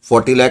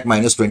 40 lakh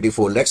minus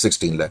 24 lakh,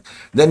 16 lakh.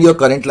 Then your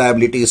current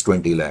liability is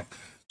 20 lakh.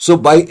 So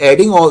by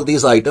adding all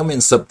these items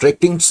and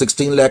subtracting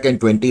 16 lakh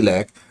and 20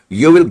 lakh,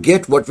 you will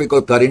get what we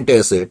call current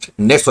asset,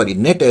 net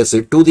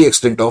asset to the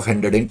extent of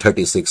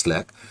 136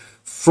 lakh.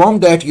 From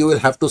that, you will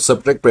have to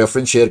subtract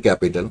preference share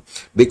capital,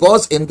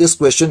 because in this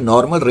question,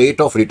 normal rate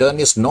of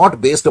return is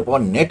not based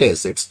upon net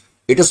assets.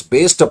 It is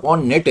based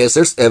upon net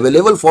assets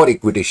available for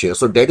equity shares.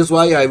 So that is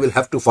why I will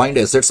have to find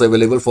assets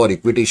available for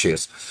equity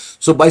shares.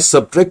 So by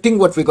subtracting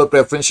what we call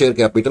preference share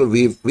capital,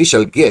 we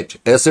shall get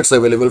assets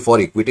available for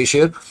equity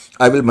share.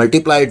 I will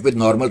multiply it with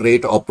normal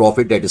rate of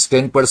profit, that is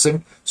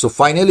 10%. So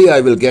finally,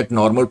 I will get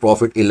normal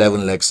profit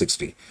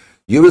 11,60,000.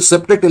 You will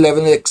subtract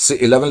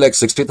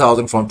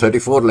 11,60,000 from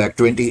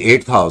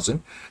 34,28,000,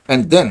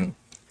 and then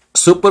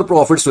super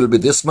profits will be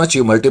this much.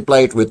 You multiply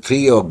it with 3,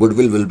 your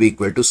goodwill will be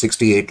equal to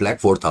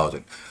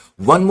 68,04,000.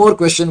 One more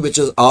question which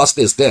is asked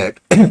is that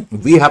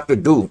we have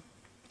to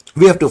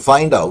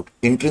find out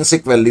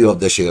intrinsic value of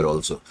the share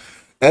also.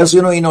 As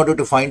you know, in order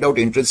to find out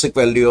intrinsic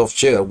value of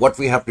share, what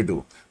we have to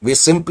do? We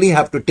simply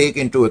have to take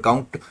into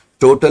account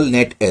total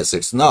net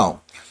assets. Now,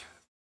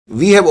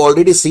 we have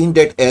already seen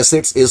that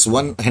assets is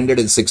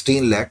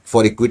 116 lakh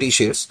for equity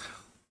shares.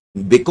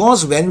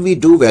 Because when we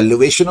do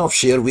valuation of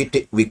share,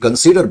 we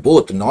consider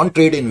both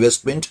non-trade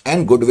investment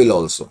and goodwill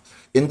also.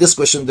 In this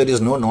question, there is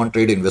no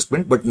non-trade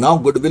investment, but now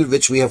goodwill,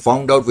 which we have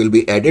found out, will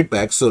be added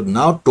back. So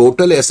now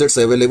total assets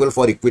available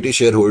for equity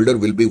shareholder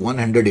will be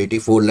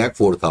 184 lakh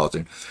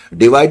 4,000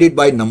 divided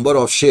by number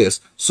of shares.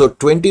 So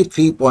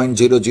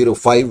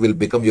 23.005 will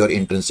become your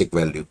intrinsic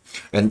value.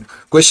 And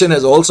question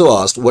has also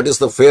asked, what is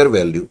the fair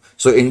value?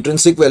 So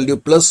intrinsic value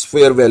plus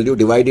fair value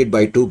divided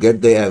by 2,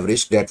 get the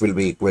average. That will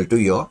be equal to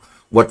your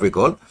what we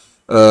call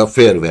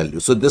fair value.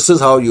 So this is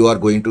how you are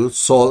going to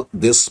solve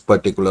this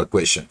particular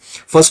question.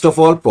 First of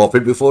all,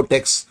 profit before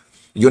tax.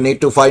 You need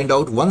to find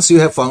out. Once you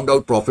have found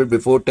out profit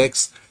before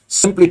tax,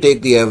 simply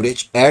take the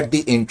average, add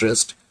the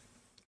interest.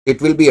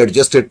 It will be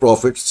adjusted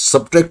profit,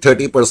 subtract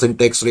 30%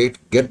 tax rate,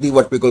 get the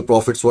what we call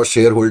profits for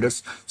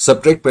shareholders,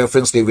 subtract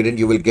preference dividend,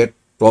 you will get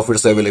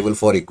profits available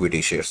for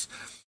equity shares.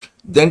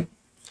 Then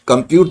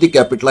compute the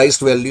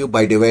capitalized value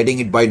by dividing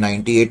it by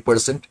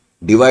 98%,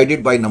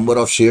 divided by number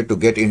of share to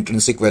get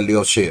intrinsic value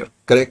of share.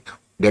 Correct?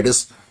 That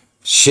is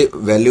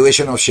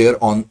valuation of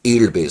share on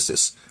yield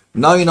basis.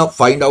 Now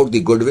find out the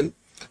goodwill.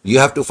 You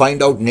have to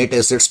find out net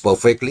assets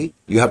perfectly.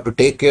 You have to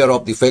take care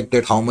of the fact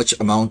that how much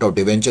amount of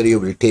debenture you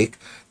will take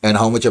and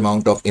how much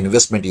amount of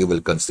investment you will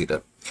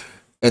consider,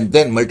 and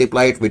then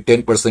multiply it with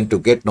 10% to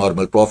get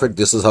normal profit.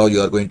 This is how you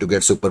are going to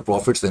get super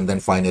profits. And then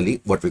finally,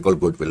 what we call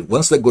goodwill.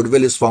 Once the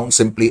goodwill is found,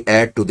 simply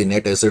add to the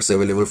net assets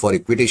available for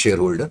equity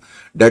shareholder.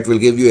 That will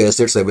give you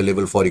assets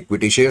available for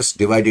equity shares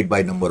divided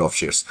by number of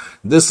shares.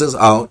 This is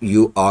how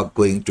you are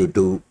going to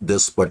do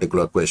this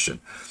particular question.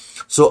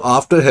 So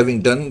after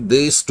having done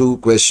these two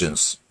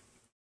questions,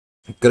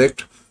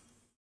 correct?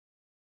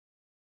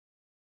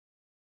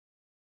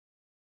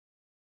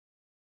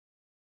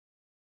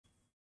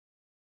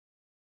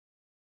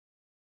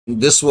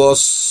 This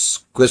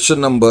was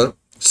question number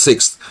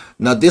 6.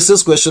 Now this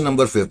is question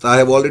number 5th. I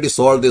have already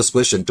solved this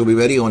question, to be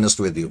very honest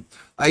with you.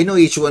 I know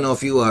each one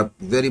of you are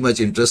very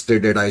much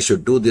interested that I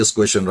should do this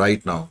question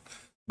right now.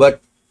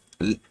 But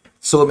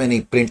so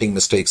many printing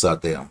mistakes are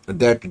there.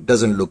 That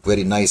doesn't look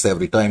very nice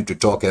every time to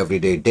talk every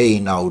day, day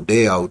in, out,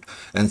 day out.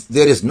 And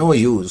there is no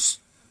use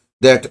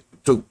that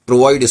to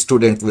provide a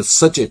student with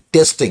such a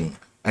testing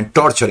and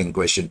torturing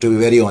question, to be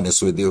very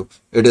honest with you.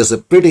 It is a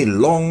pretty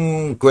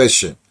long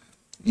question.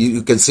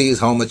 You can see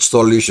how much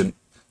solution,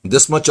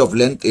 this much of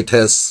length it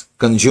has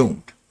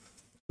consumed.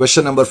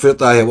 Question number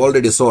 5th I have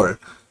already solved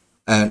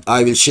and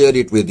I will share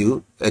it with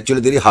you. Actually,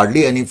 there is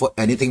hardly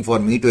anything for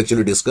me to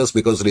actually discuss,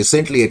 because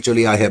recently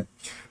actually I have,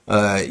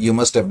 you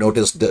must have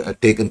noticed,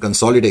 taken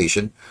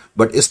consolidation,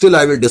 but still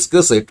I will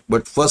discuss it.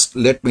 But first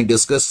let me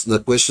discuss the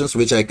questions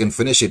which I can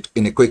finish it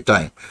in a quick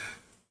time.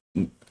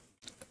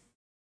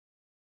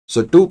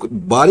 So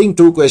barring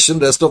 2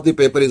 questions, rest of the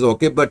paper is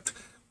okay. But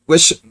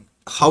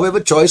however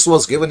choice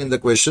was given in the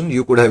question,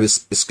 you could have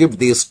skipped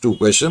these 2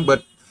 questions.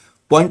 But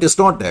point is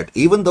not that.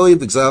 Even though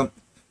if exam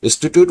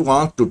institute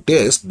wants to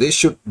test, they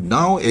should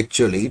now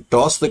actually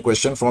toss the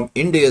question from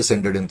Ind AS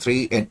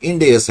 103 and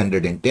Ind AS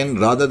 110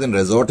 rather than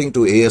resorting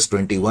to AS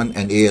 21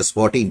 and AS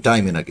 14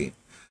 time and again.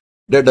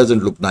 That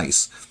doesn't look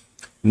nice.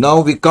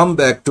 Now we come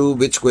back to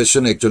which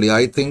question actually.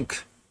 I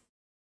think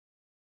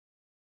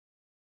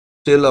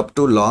till up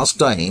to last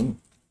time,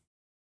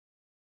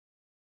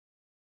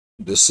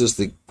 this is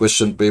the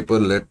question paper.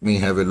 Let me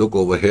have a look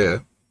over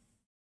here.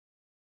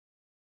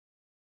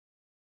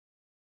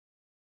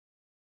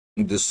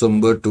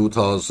 December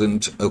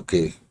 2000.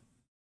 Okay.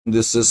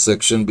 This is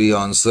section B,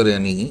 answer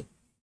any.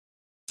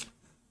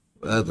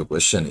 Where the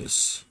question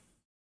is.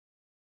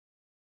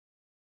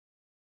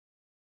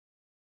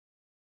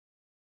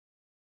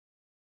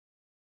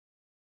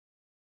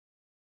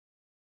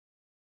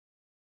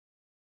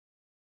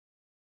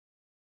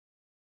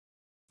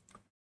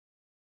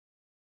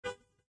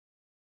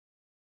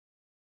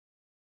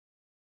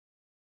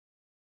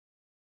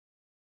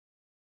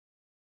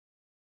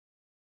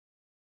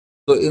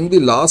 So in the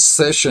last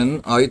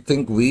session, I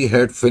think we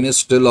had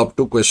finished till up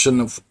to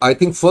question of, I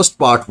think first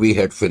part we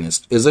had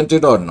finished, isn't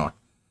it or not?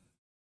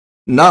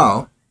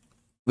 Now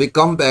we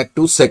come back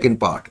to second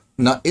part.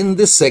 Now in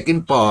this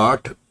second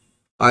part,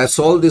 I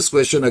solved this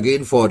question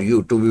again for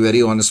you, to be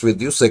very honest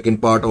with you.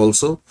 Second part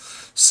also.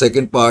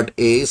 Second part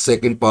A,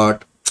 second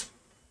part.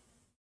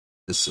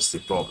 This is the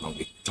problem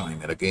we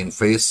time and again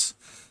face.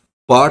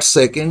 Part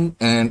second,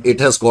 and it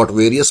has got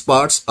various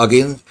parts.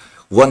 Again,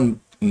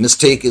 one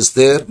mistake is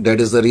there. That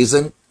is the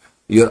reason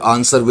your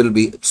answer will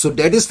be. So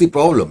that is the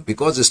problem,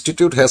 because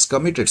institute has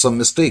committed some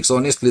mistakes,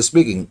 honestly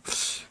speaking,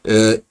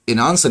 in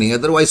answering.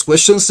 Otherwise,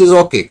 questions is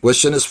okay.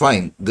 Question is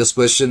fine. This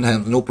question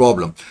has no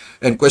problem.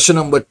 And question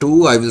number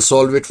 2, I will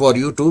solve it for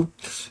you too.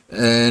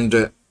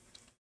 And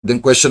then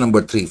question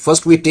number 3.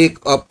 First, we take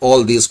up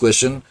all these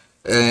questions,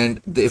 and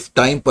if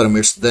time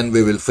permits, then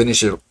we will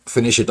finish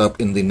it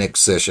up in the next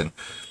session.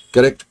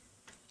 Correct?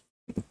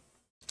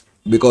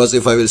 Because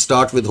if I will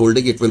start with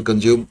holding, it will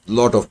consume a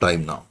lot of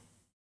time now.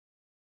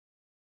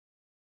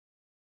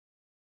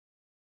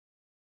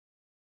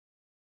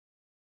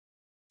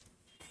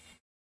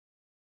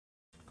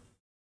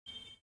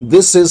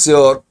 This is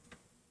your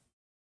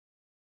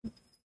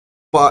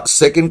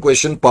Second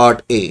question,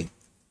 part A.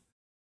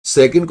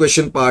 Second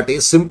question, part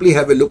A. Simply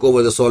have a look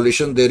over the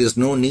solution. There is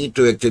no need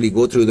to actually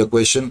go through the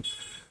question.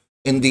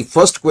 In the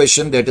first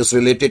question, that is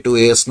related to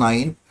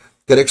AS9,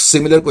 correct,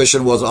 similar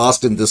question was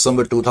asked in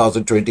December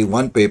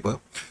 2021 paper.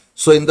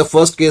 So in the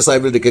first case, I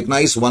will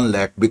recognize 1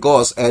 lakh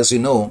because, as you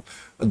know,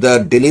 the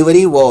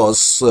delivery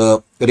was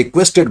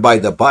requested by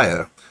the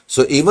buyer.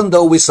 So even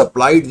though we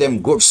supplied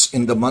them goods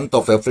in the month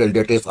of April,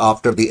 that is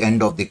after the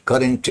end of the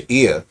current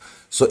year,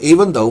 so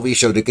even though we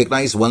shall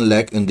recognize 1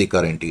 lakh in the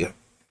current year.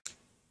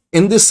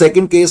 In this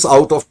second case,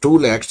 out of 2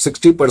 lakh,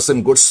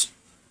 60% goods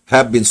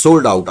have been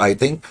sold out, I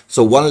think.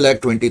 So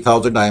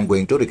 1,20,000 I am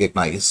going to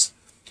recognize.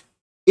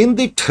 In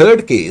the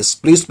third case,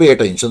 please pay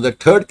attention. The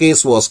third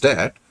case was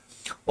that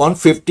on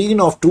 15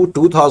 of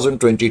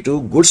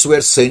 2022, goods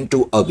were sent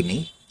to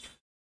Agni.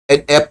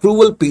 An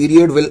approval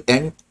period will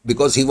end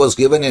because he was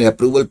given an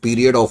approval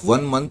period of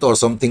 1 month or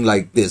something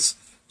like this.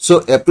 So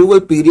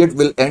approval period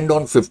will end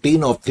on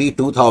 15 of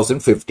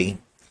 3/2015.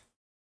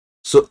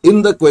 So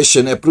in the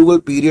question, approval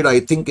period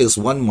I think is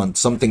 1 month,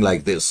 something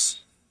like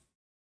this.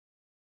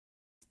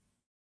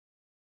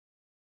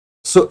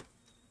 So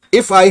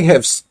if I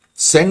have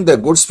sent the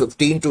goods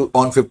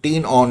on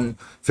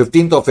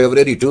 15th of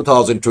February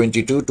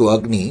 2022 to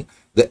Agni,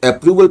 the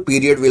approval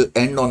period will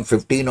end on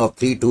 15 of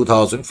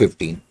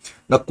 3/2015.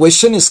 Now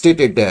question is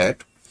stated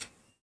that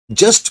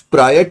just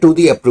prior to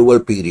the approval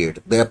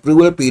period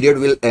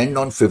will end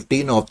on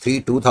 15 of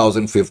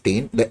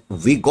 3/2015.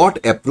 We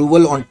got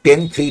approval on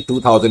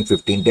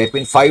 10/3/2015. That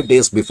means 5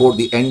 days before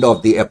the end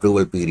of the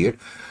approval period.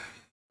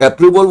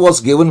 Approval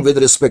was given with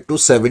respect to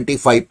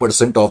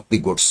 75% of the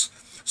goods.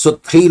 So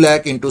 3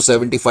 lakh into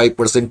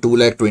 75%,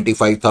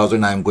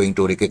 2,25,000 I am going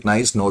to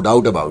recognize, no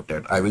doubt about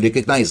that. I will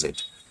recognize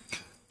it.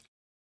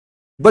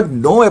 But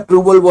no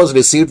approval was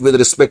received with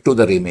respect to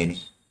the remaining.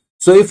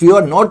 So if you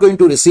are not going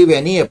to receive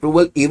any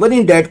approval, even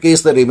in that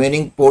case, the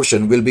remaining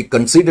portion will be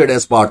considered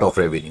as part of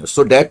revenue.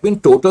 So that means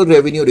total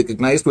revenue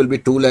recognized will be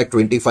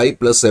 2,25,000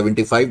 plus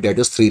 75, that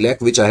is 3 lakh,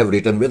 which I have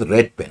written with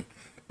red pen.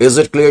 Is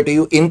it clear to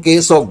you? In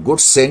case of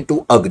goods sent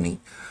to Agni.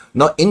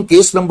 Now, in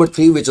case number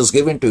 3, which is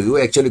given to you,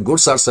 actually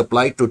goods are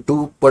supplied to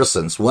 2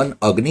 persons, one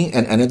Agni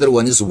and another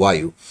one is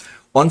Vayu.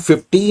 On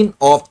 15th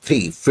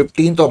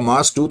of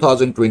March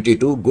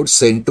 2022, goods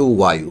sent to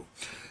Vayu.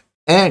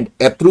 And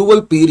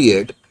approval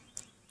period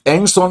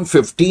ends on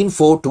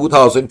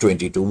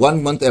 15/4/2022.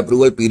 1 month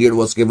approval period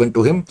was given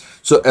to him.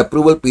 So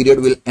approval period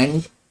will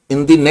end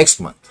in the next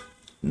month.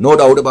 No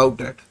doubt about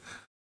that.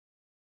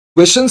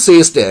 Question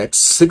says that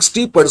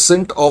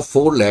 60% of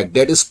 4 lakh,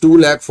 that is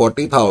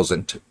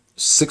 2,40,000.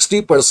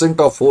 60%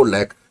 of 4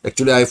 lakh,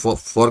 actually I have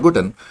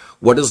forgotten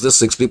what is this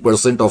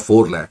 60% of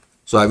 4 lakh.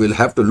 So I will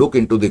have to look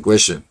into the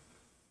question.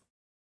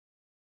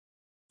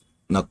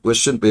 Now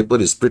question paper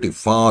is pretty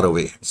far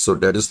away. So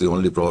that is the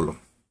only problem.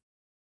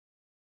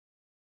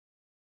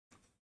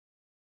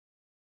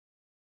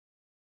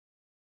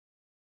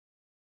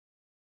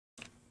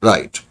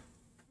 Right.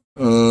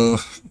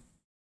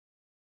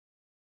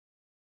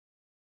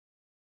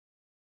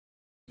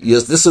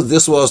 Yes,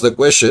 this was the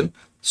question.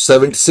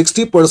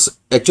 60%.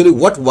 Actually,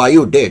 what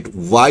Vayu did,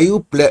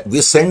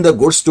 we sent the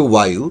goods to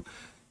Vayu,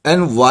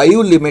 and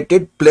Vayu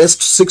Limited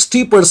placed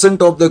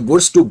 60% of the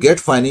goods to get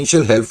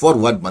financial help for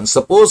 1 month.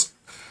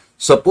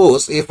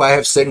 Suppose if I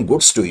have sent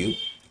goods to you,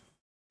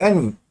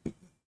 and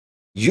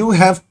you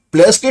have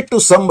placed it to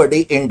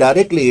somebody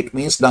indirectly, it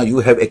means now you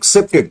have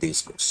accepted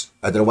these goods.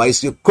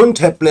 Otherwise, you couldn't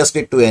have placed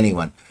it to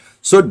anyone.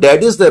 So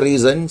that is the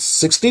reason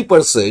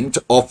 60%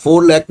 of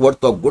 4 lakh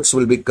worth of goods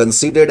will be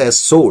considered as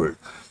sold,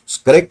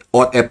 correct,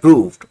 or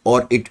approved,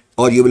 or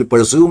you will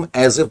presume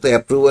as if the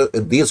approval,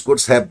 these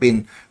goods have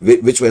been,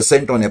 which were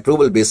sent on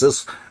approval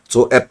basis.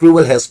 So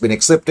approval has been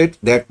accepted.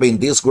 That means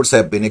these goods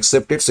have been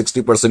accepted.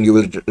 60% you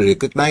will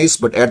recognize,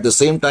 but at the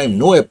same time,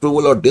 no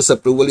approval or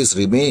disapproval is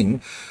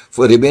remain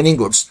for remaining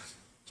goods.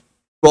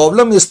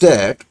 Problem is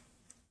that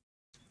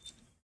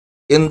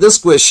in this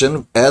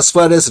question, as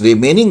far as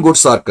remaining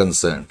goods are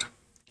concerned,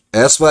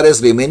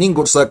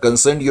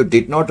 you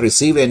did not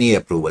receive any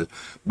approval.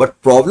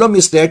 But problem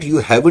is that you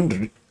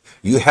haven't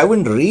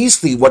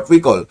reached the what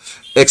we call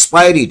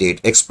expiry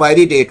date.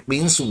 Expiry date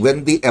means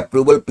when the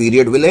approval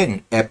period will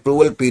end.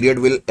 Approval period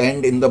will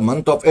end in the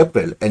month of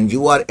April, and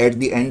you are at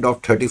the end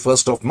of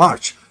 31st of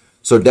March.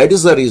 So that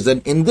is the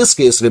reason in this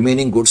case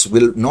remaining goods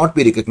will not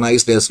be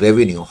recognized as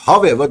revenue.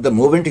 However, the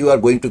moment you are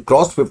going to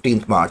cross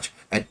 15th March,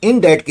 and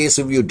in that case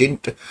if you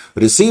didn't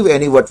receive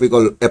any what we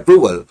call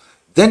approval,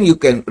 then you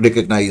can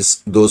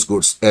recognize those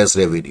goods as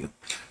revenue.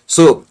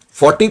 So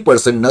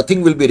 40%,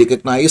 nothing will be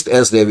recognized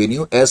as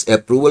revenue as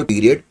approval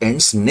period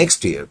ends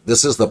next year.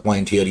 This is the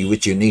point here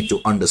which you need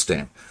to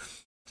understand.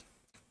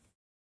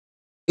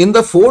 In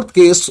the fourth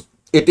case,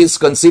 it is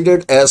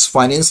considered as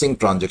financing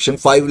transaction.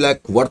 5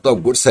 lakh worth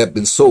of goods have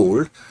been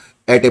sold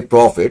at a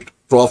profit.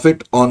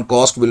 Profit on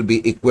cost will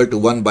be equal to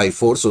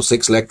 1/4. So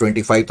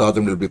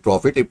 6,25,000 will be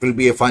profit. It will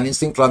be a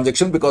financing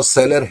transaction because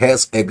seller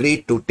has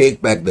agreed to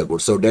take back the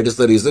goods. So that is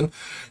the reason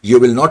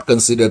you will not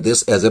consider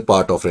this as a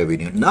part of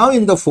revenue. Now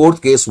in the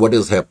fourth case, what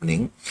is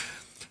happening?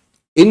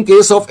 In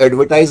case of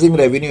advertising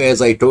revenue,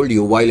 as I told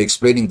you while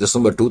explaining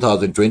December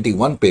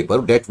 2021 paper,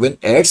 that when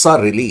ads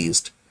are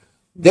released,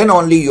 then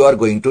only you are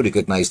going to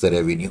recognize the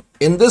revenue.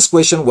 In this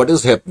question, what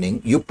is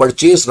happening? You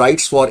purchase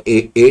rights for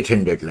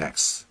 800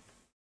 lakhs.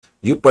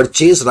 You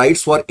purchase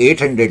rights for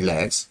 800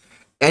 lakhs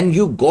and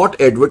you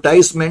got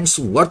advertisements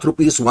worth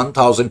rupees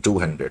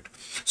 1200.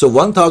 So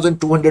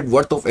 1200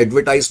 worth of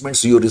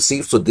advertisements you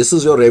received. So this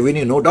is your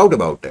revenue, no doubt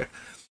about it.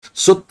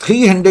 So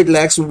 300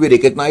 lakhs will be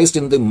recognized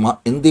in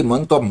the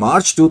month of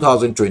March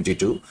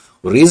 2022.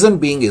 Reason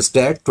being is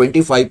that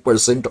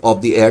 25%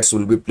 of the ads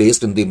will be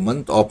placed in the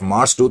month of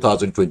March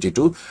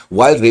 2022,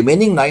 while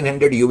remaining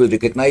 900 you will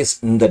recognize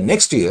in the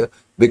next year,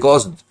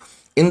 because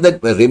in the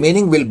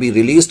remaining will be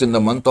released in the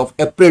month of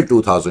April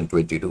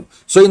 2022.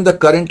 So in the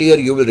current year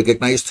you will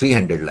recognize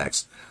 300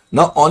 lakhs.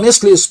 Now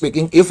honestly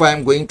speaking, if I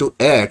am going to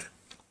add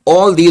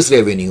all these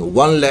revenue,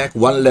 1 lakh,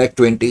 1 lakh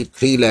 20,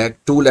 3 lakh,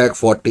 2 lakh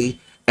 40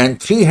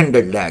 and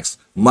 300 lakhs,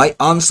 my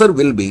answer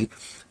will be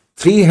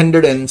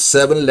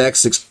 307 lakh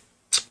 60,000.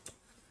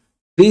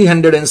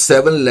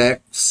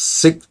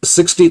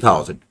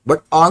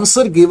 But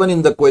answer given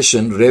in the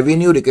question,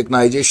 revenue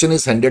recognition,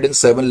 is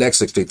 107 lakh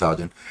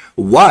 60,000.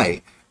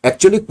 Why?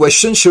 Actually,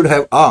 question should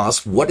have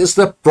asked what is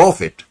the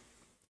profit,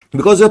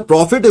 because your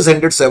profit is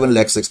 107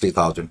 lakh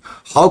 60,000.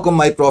 How come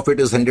my profit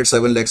is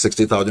 107 lakh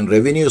 60,000?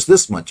 Revenue is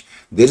this much.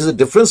 There is a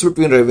difference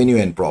between revenue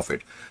and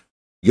profit.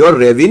 Your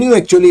revenue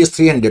actually is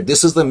 300.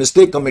 This is the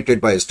mistake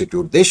committed by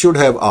institute. They should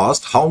have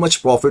asked how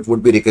much profit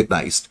would be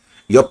recognized.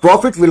 Your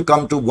profit will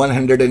come to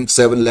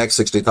 107 lakh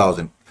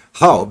 60,000.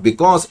 How?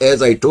 Because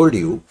as I told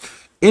you,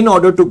 in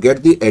order to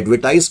get the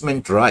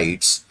advertisement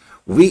rights,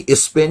 we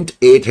spent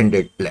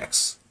 800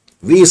 lakhs.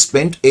 We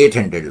spent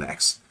 800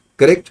 lakhs,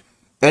 correct?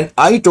 And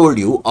I told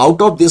you,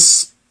 out of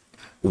this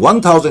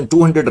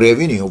 1,200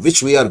 revenue,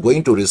 which we are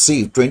going to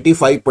receive,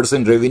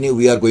 25% revenue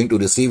we are going to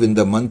receive in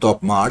the month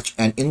of March,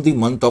 and in the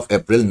month of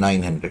April,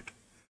 900.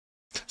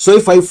 So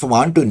if I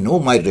want to know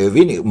my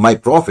revenue, my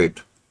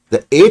profit,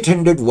 the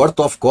 800 worth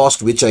of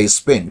cost which I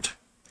spent,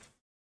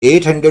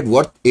 800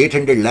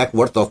 lakh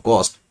worth of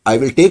cost, I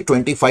will take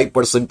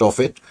 25% of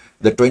it.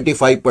 The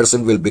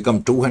 25% will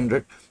become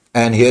 200.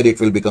 And here it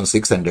will become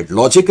 600.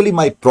 Logically,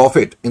 my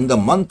profit in the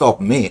month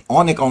of May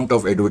on account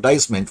of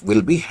advertisement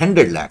will be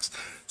 100 lakhs.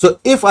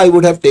 So if I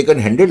would have taken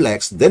 100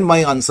 lakhs, then my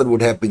answer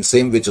would have been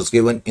same which is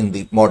given in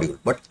the module.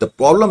 But the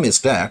problem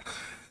is that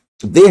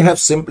they have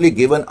simply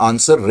given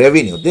answer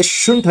revenue. They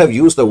shouldn't have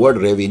used the word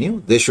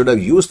revenue. They should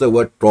have used the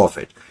word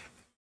profit.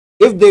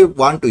 If they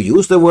want to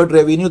use the word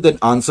revenue, then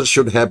answer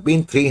should have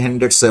been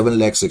 307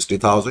 lakh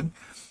 60,000.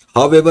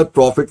 However,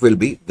 profit will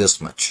be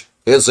this much.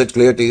 Is it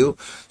clear to you?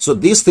 So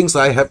these things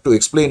I have to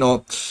explain.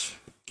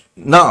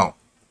 Now,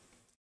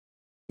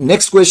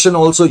 next question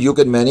also you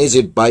can manage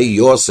it by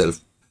yourself,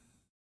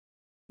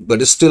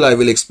 but still I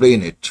will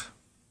explain it.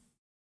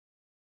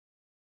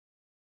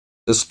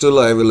 Still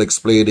I will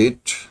explain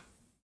it.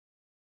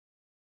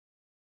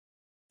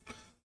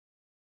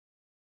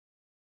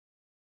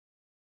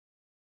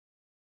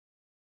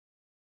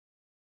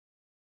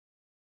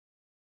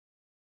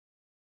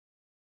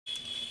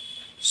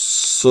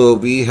 So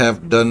we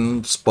have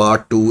done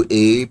part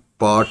 2A,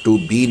 part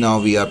 2B. Now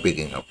we are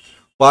picking up.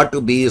 Part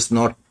 2B is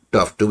not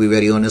tough, to be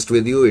very honest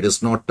with you. It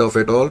is not tough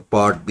at all.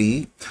 Part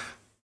B,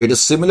 it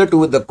is similar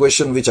to the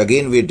question which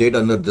again we did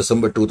under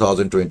December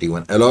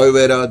 2021. Aloe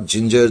Vera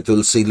Ginger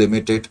Tulsi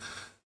Limited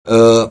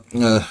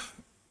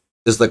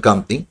is the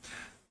company.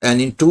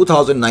 And in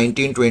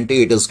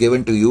 2019-20, it is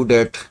given to you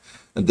that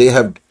they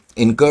have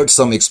incurred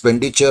some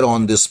expenditure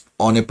on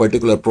a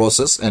particular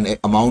process, and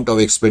amount of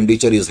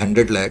expenditure is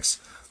 100 lakhs.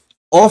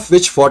 Of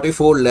which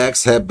 44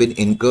 lakhs have been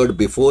incurred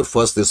before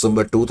 1st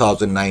December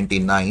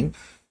 2099,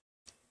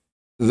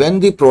 when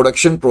the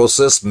production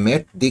process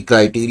met the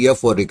criteria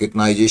for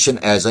recognition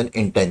as an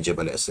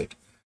intangible asset.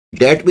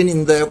 That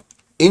means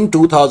in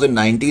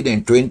 2019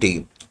 and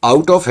 20,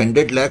 out of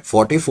 100 lakh,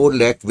 44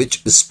 lakh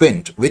which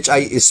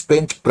I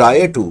spent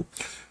prior to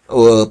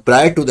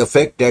the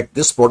fact that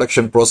this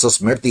production process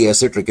met the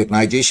asset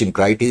recognition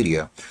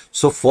criteria.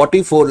 So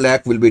 44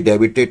 lakh will be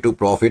debited to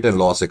profit and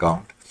loss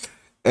account.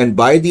 And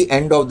by the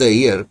end of the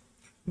year,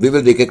 we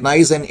will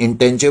recognize an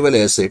intangible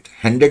asset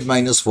 100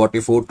 minus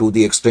 44 to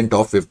the extent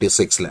of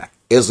 56 lakh.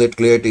 Is it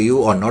clear to you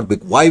or not?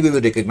 Why we will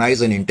recognize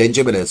an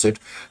intangible asset?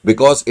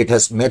 Because it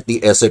has met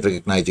the asset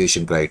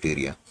recognition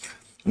criteria.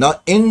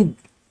 Now in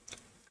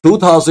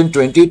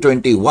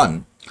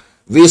 2020-21,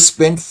 we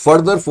spent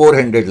further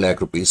 400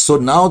 lakh rupees. So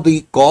now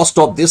the cost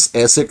of this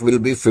asset will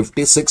be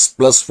 56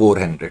 plus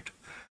 400.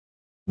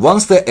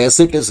 Once the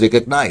asset is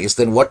recognized,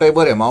 then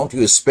whatever amount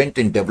you spent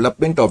in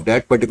development of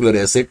that particular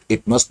asset,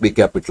 it must be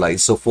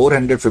capitalized. So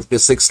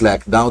 456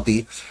 lakh. Now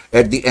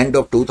at the end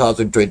of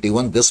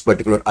 2021, this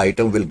particular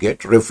item will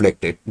get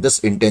reflected. This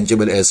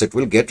intangible asset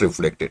will get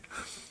reflected.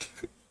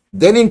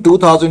 Then in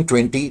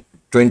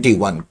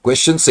 2020-21,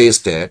 question says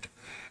that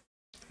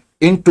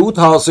in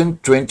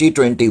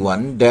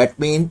 2020-21, that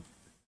means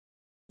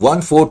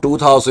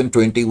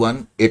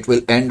 1/4/2021, it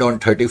will end on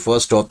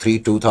 31st of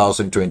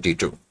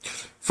 3/2022.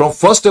 From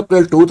 1st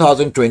April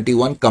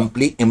 2021,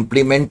 company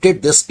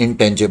implemented this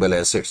intangible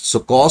asset. So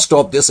cost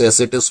of this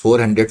asset is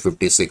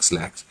 456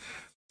 lakhs.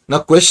 Now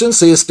question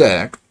says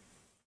that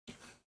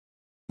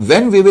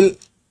when we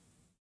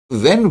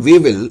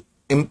will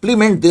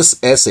implement this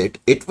asset,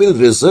 it will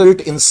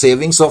result in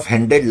savings of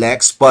 100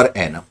 lakhs per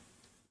annum.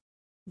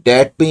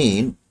 That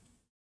means,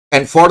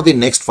 and for the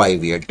next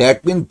 5 years,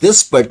 that means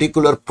this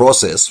particular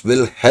process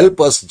will help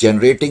us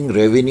generating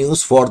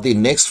revenues for the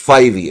next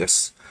 5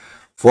 years.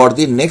 For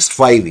the next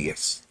 5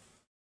 years.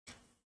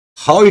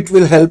 How it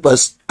will help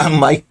us?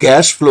 My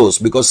cash flows,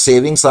 because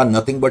savings are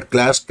nothing but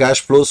cash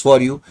flows for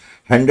you.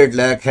 100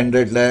 lakh,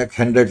 100 lakh,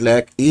 100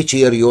 lakh. Each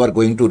year you are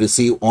going to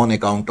receive on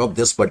account of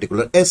this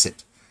particular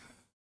asset.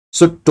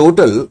 So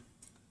total,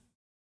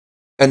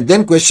 and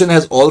then question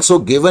has also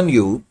given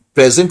you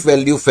present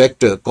value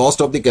factor.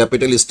 Cost of the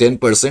capital is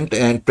 10%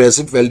 and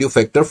present value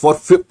factor for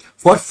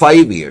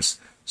 5 years.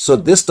 So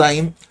this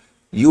time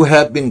you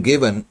have been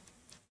given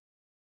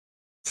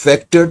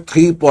factor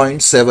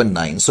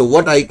 3.79. So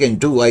what I can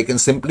do, I can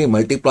simply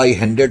multiply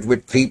 100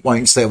 with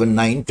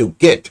 3.79 to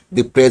get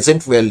the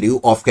present value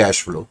of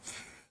cash flow.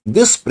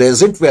 This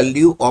present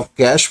value of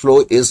cash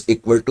flow is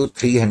equal to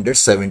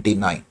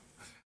 379.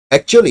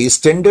 Actually,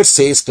 standard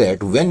says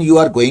that when you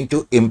are going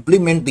to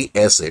implement the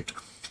asset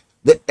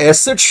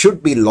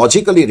should be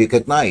logically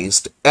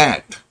recognized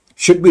at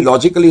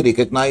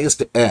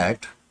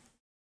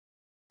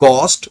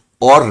cost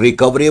or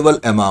recoverable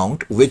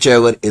amount,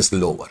 whichever is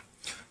lower.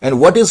 And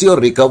what is your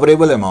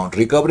recoverable amount?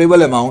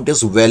 Recoverable amount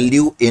is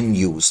value in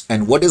use.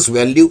 And what is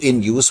value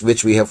in use,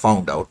 which we have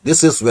found out?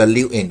 This is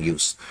value in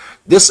use.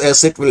 This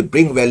asset will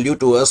bring value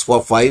to us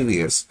for 5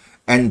 years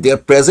and their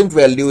present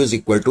value is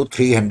equal to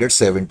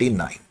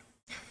 379.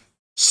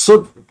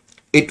 So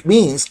it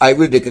means I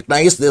will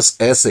recognize this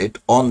asset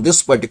on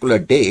this particular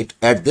date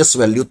at this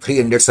value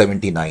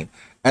 379.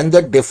 And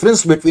the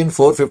difference between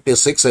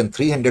 456 and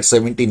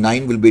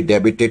 379 will be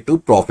debited to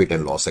profit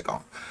and loss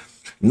account.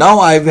 Now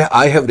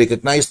I have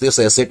recognized this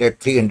asset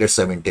at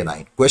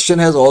 379. Question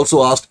has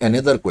also asked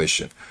another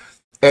question.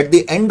 At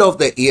the end of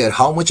the year,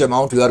 how much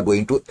amount you are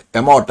going to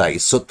amortize?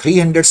 So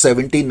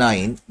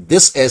 379,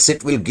 this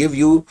asset will give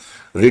you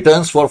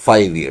returns for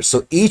 5 years.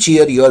 So each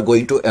year you are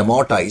going to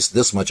amortize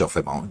this much of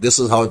amount. This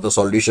is how the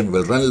solution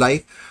will run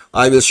like.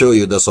 I will show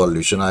you the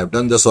solution. I have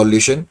done the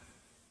solution.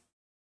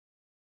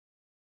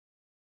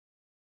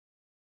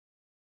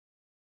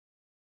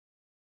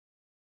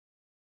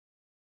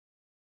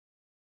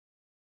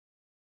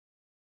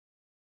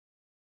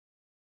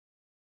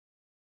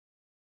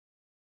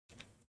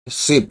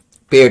 See,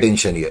 pay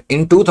attention here.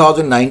 In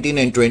 2019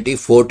 and 20,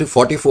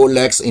 44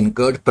 lakhs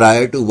incurred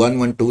prior to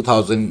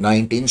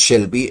 1/1/2019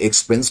 shall be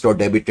expensed or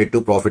debited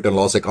to profit and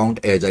loss account,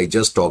 as I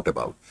just talked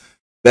about.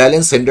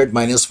 Balance 100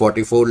 minus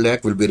 44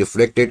 lakh will be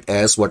reflected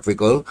as what we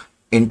call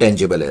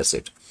intangible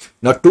asset.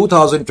 Now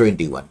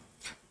 2021.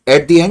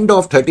 At the end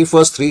of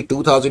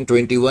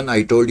 31st/3/2021,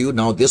 I told you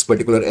now this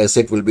particular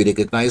asset will be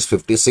recognized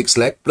 56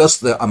 lakh plus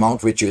the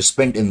amount which you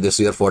spent in this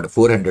year for the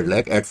 400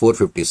 lakh at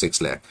 456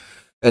 lakh.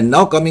 And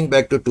now coming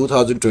back to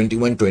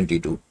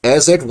 2021-22,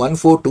 as at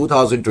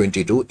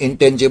 1/4/2022,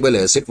 intangible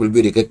asset will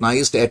be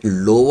recognized at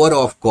lower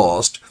of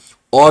cost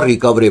or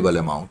recoverable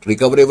amount.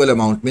 Recoverable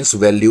amount means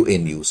value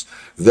in use.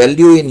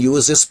 Value in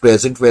use is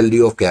present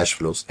value of cash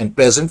flows, and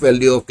present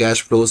value of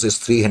cash flows is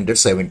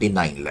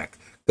 379 lakh.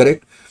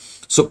 Correct?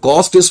 So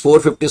cost is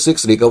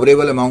 456,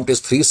 recoverable amount is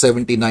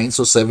 379.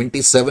 So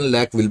 77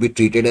 lakh will be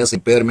treated as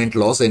impairment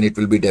loss and it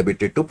will be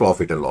debited to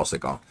profit and loss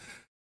account.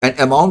 And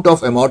amount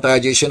of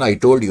amortization I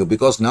told you,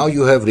 because now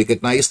you have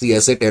recognized the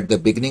asset at the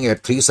beginning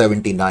at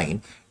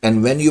 379,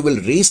 and when you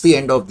will reach the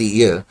end of the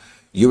year,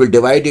 you will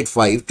divide it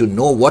 5 to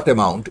know what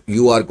amount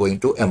you are going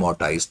to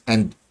amortize.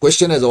 And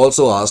question has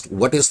also asked,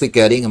 what is the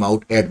carrying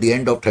amount at the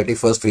end of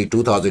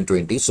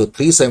 31st/3/2020? So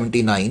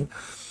 379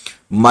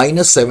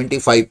 minus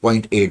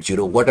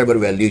 75.80, whatever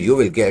value you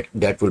will get,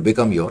 that will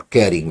become your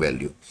carrying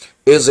value.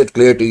 Is it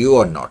clear to you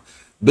or not?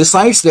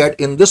 Besides that,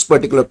 in this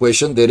particular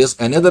question, there is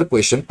another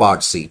question,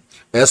 part C.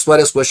 As far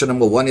as question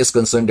number 1 is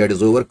concerned, that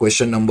is over.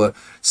 Question number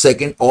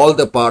 2, all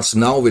the parts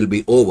now will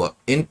be over.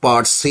 In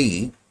part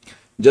C,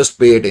 just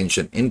pay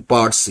attention. In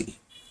part C,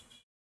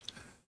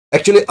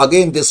 actually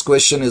again this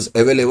question is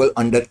available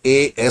under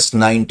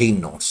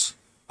AS19 notes.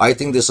 I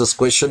think this is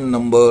question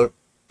number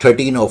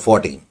 13 or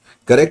 14.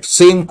 Correct?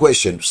 Same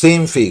question,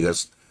 same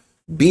figures.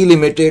 B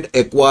Limited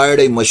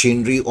acquired a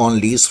machinery on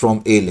lease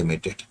from A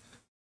Limited.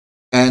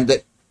 And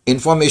the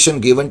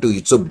information given to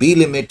you. So B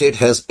Limited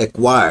has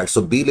acquired.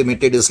 So B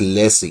Limited is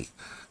lessee.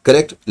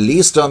 Correct?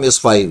 Lease term is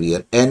 5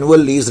 years. Annual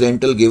lease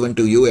rental given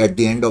to you at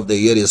the end of the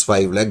year is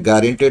 5 lakh.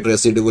 Guaranteed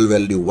residual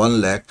value 1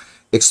 lakh.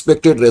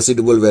 Expected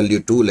residual value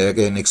 2 lakh.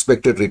 And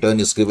expected return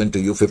is given to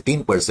you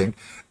 15%.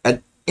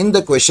 And in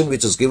the question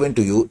which is given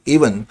to you,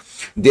 even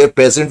their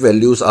present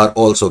values are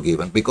also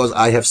given, because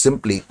I have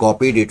simply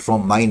copied it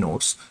from my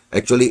notes.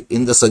 Actually,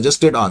 in the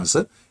suggested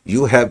answer,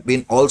 you have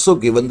been also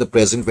given the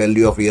present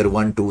value of year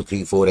 1, 2,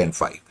 3, 4 and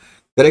 5.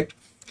 Correct?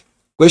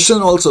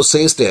 Question also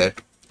says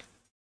that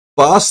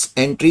past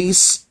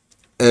entries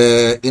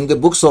in the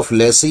books of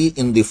lessee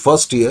in the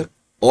first year,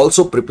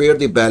 also prepare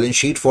the balance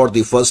sheet for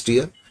the first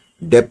year.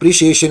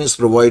 Depreciation is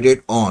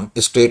provided on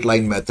a straight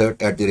line method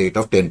at the rate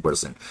of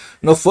 10%.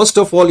 Now, first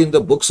of all, in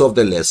the books of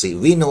the lessee,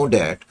 we know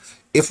that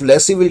if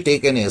lessee will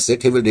take an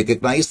asset, he will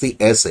recognize the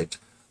asset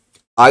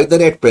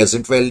either at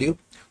present value,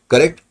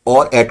 correct,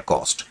 or at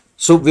cost.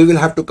 So we will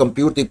have to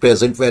compute the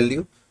present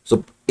value.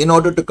 So in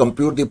order to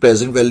compute the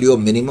present value of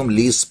minimum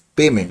lease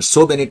payment,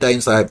 so many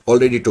times I have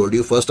already told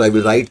you, first I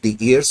will write the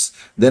years,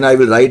 then I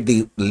will write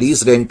the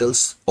lease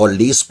rentals or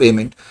lease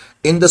payment.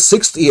 In the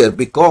sixth year,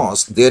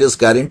 because there is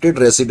guaranteed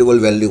residual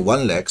value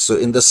 1 lakh, so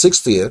in the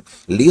sixth year,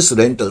 lease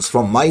rentals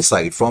from my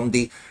side, from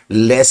the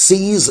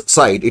lessee's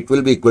side, it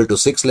will be equal to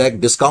 6 lakh.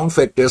 Discount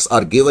factors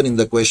are given in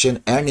the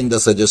question and in the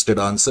suggested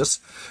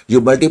answers.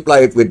 You multiply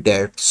it with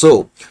that.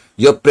 So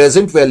your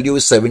present value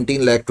is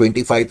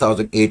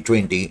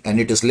 17,25,820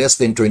 and it is less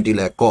than 20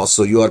 lakh cost.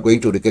 So you are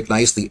going to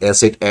recognize the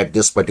asset at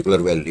this particular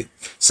value,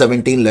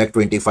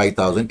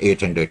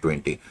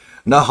 17,25,820.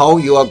 Now, how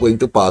you are going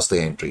to pass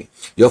the entry?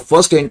 Your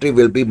first entry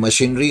will be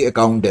machinery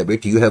account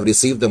debit. You have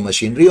received the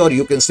machinery, or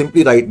you can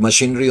simply write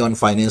machinery on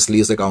finance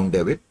lease account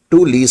debit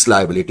to lease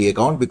liability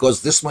account,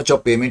 because this much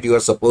of payment you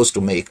are supposed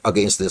to make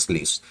against this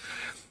lease.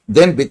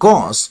 Then,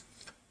 because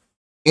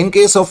in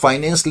case of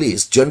finance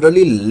lease,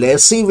 generally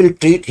lessee will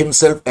treat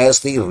himself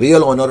as the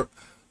real owner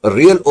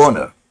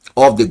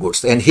of the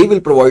goods, and he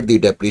will provide the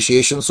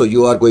depreciation. So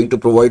you are going to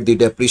provide the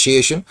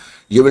depreciation.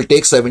 You will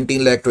take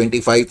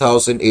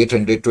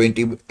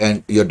 17,25,820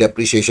 and your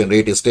depreciation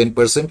rate is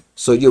 10%.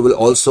 So you will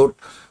also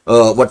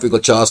what we call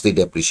charge the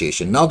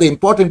depreciation. Now the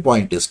important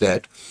point is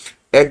that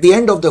at the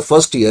end of the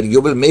first year,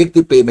 you will make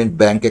the payment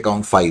bank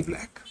account 5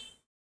 lakh.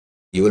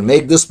 You will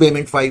make this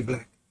payment 5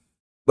 lakh.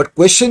 But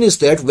question is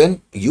that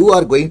when you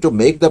are going to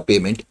make the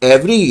payment,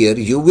 every year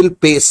you will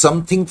pay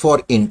something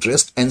for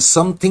interest and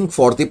something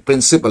for the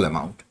principal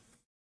amount.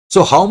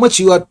 So how much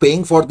you are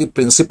paying for the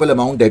principal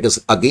amount that is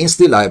against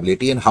the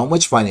liability and how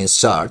much finance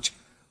charge,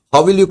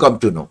 how will you come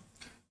to know?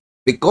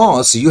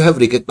 Because you have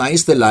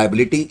recognized the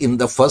liability in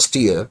the first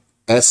year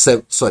as,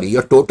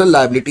 your total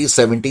liability is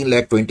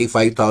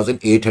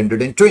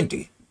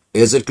 17,25,820.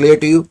 Is it clear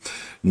to you?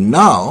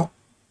 Now,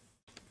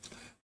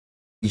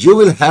 you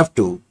will have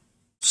to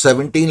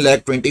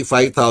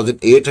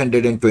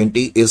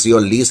 17,25,820 is your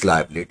lease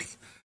liability.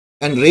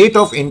 And rate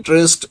of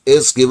interest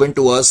is given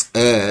to us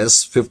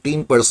as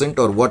 15%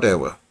 or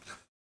whatever.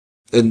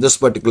 In this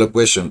particular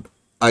question,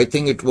 I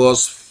think it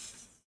was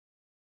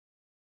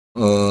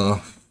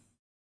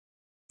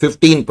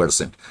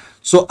 15%.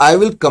 So I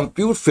will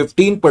compute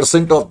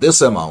 15% of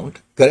this amount,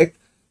 correct?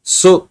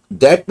 So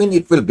that means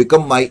it will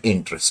become my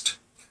interest.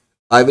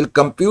 I will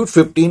compute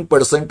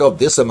 15% of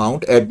this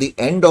amount at the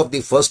end of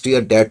the first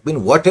year. That means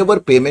whatever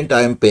payment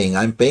I am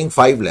paying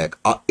 5 lakh.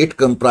 It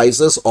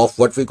comprises of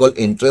what we call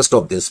interest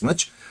of this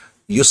much.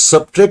 You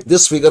subtract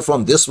this figure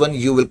from this one,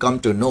 you will come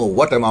to know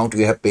what amount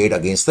you have paid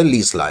against the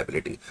lease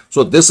liability.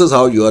 So this is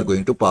how you are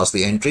going to pass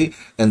the entry.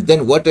 And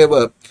then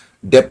whatever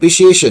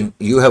depreciation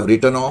you have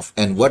written off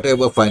and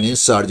whatever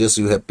finance charges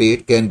you have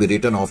paid can be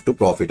written off to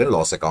profit and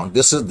loss account.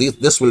 This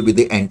will be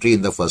the entry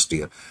in the first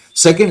year.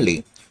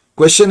 Secondly,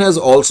 question has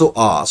also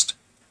asked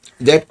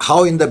that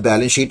how in the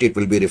balance sheet it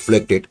will be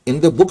reflected. In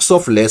the books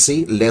of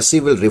lessee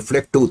will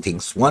reflect two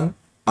things. One,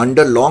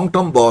 under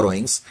long-term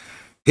borrowings,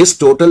 his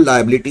total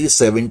liability is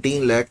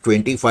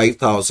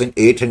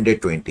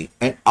 17,25,820,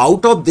 and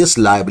out of this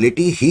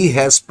liability he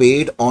has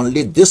paid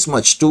only this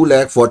much,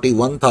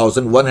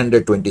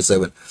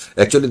 2,41,127.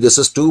 Actually this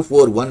is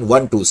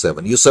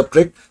 241,127. You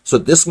subtract, so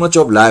this much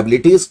of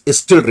liabilities is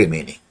still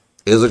remaining.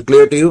 Is it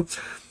clear to you?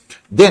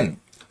 Then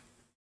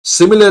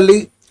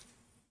similarly,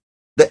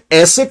 the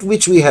asset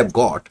which we have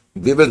got,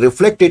 we will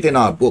reflect it in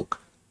our book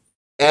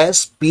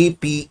as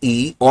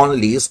PPE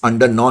on lease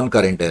under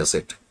non-current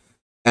asset,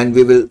 and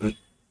we will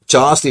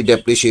charge the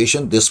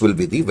depreciation. This will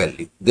be the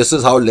value. This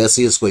is how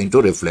lessee is going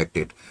to reflect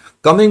it.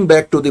 Coming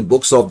back to the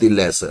books of the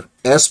lessor,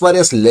 as far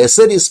as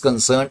lessor is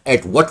concerned,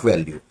 at what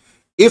value?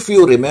 If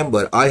you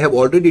remember, I have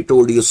already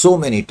told you so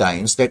many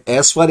times that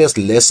as far as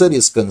lessor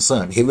is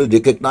concerned, he will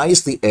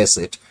recognize the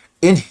asset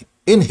in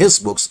his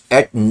books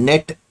at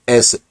net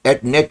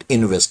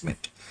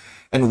investment.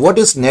 And what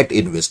is net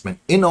investment?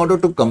 In order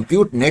to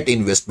compute net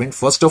investment,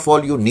 first of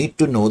all, you need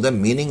to know the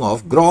meaning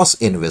of gross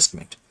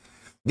investment.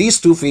 These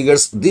two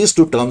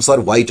terms are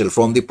vital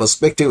from the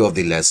perspective of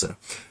the lessor.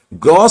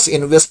 Gross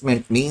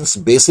investment means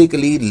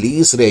basically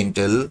lease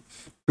rental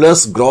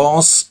plus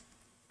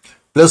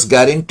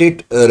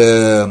guaranteed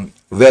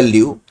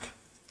value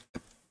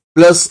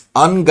plus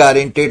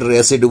unguaranteed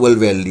residual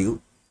value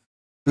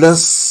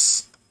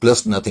plus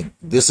nothing.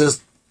 This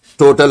is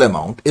total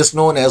amount is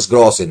known as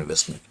gross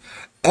investment.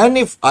 And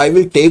if I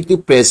will take the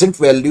present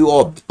value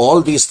of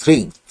all these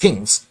three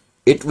things,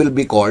 it will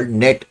be called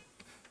net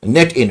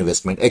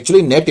investment.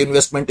 Actually, net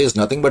investment is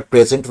nothing but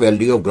present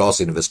value of gross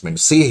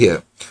investment. See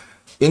here,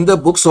 in the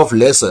books of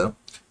lessor,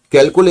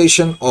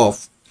 calculation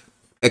of,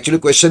 actually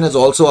question is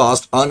also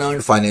asked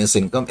unearned finance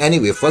income.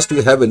 Anyway, first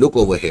we have a look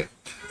over here.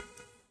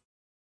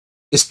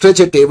 Stretch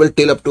a table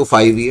till up to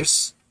 5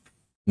 years.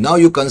 Now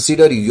you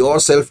consider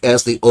yourself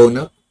as the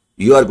owner.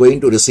 You are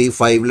going to receive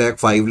 5 lakh,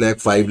 5 lakh,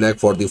 5 lakh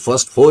for the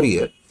first 4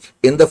 years.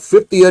 In the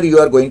 5th year, you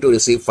are going to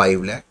receive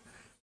 5 lakh.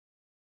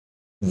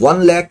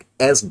 1 lakh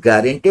as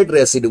guaranteed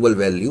residual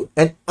value,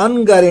 and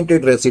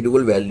unguaranteed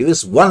residual value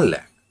is 1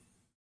 lakh.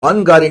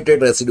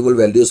 Unguaranteed residual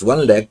value is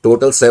 1 lakh,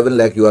 total 7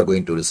 lakh you are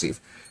going to receive.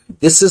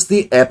 This is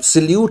the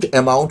absolute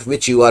amount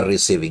which you are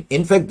receiving.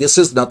 In fact, this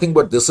is nothing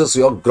but this is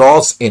your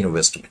gross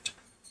investment.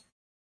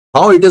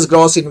 How it is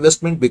gross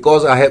investment?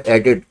 Because I have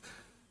added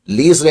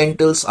lease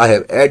rentals, I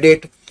have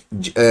added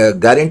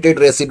guaranteed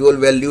residual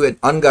value and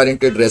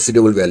unguaranteed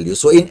residual value.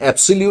 So in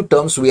absolute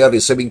terms, we are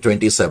receiving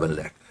 27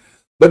 lakh.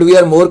 But we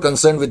are more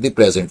concerned with the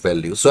present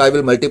value. So I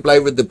will multiply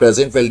with the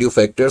present value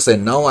factors,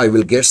 and now I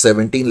will get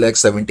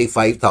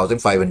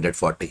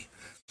 17,75,540.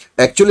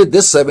 Actually,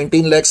 this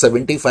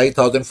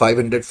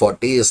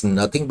 17,75,540 is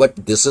nothing but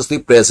this is the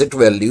present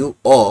value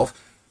of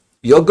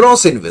your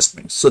gross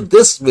investment. So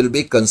this will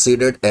be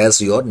considered as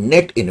your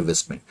net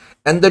investment.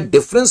 And the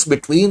difference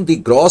between the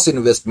gross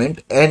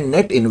investment and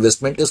net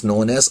investment is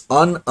known as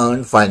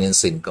unearned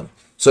finance income.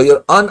 So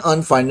your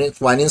unearned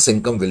finance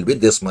income will be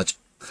this much.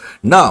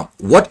 Now,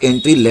 what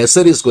entry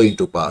lessor is going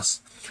to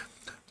pass?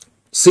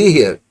 See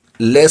here,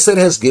 lessor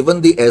has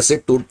given the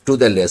asset to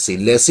the lessee.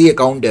 Lessee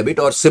account debit,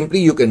 or simply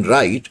you can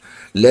write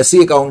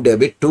lessee account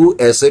debit to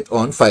asset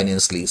on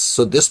finance lease.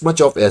 So this much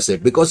of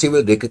asset, because he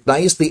will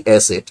recognize the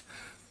asset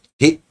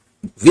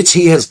which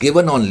he has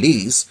given on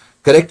lease,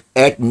 correct,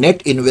 at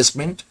net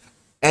investment,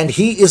 and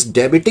he is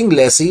debiting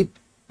lessee.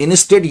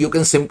 Instead, you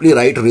can simply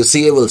write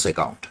receivables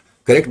account.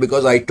 Correct,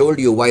 because I told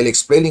you while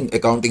explaining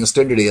accounting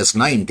standard AS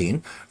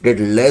 19 that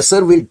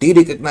lessor will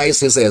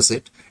de-recognize his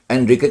asset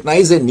and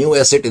recognize a new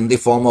asset in the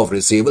form of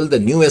receivable. The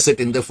new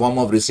asset in the form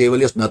of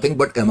receivable is nothing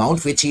but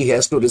amount which he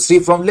has to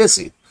receive from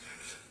lessee.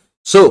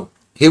 So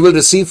he will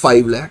receive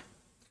 5 lakh,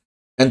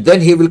 and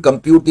then he will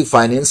compute the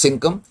finance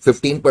income,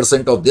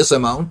 15% of this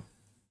amount.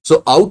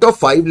 So out of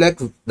 5 lakh,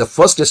 the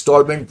first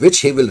installment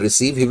which he will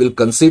receive, he will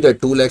consider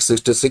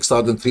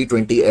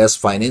 2,66,320 as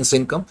finance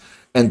income,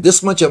 and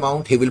this much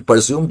amount he will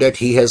presume that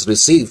he has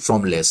received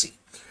from lessee.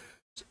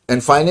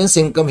 And finance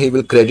income he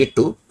will credit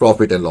to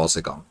profit and loss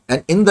account.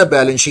 And in the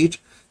balance sheet,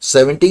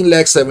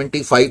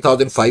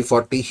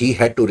 17,75,540 he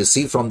had to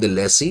receive from the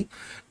lessee,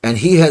 and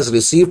he has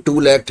received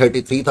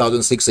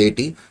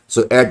 2,33,680.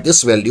 So at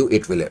this value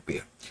it will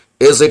appear.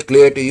 Is it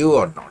clear to you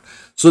or not?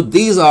 So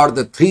these are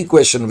the 3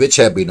 questions which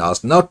have been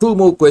asked. Now 2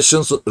 more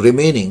questions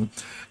remaining,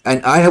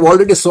 and I have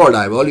already solved.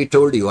 I have already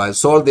told you I have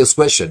solved this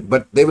question,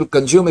 but they will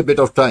consume a bit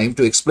of time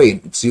to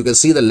explain. So you can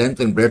see the length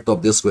and breadth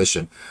of this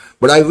question.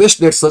 But I wish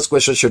that such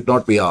questions should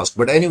not be asked.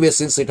 But anyway,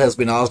 since it has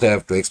been asked, I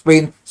have to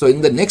explain. So in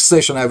the next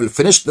session, I will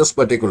finish this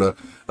particular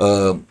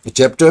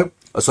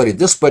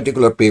this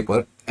particular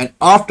paper. And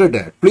after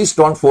that, please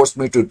don't force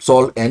me to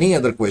solve any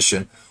other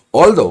question.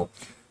 Although,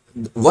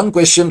 one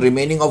question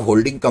remaining of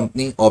holding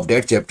company of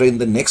that chapter, in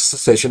the next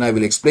session I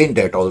will explain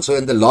that also,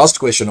 and the last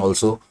question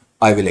also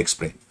I will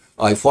explain.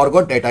 I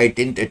forgot that I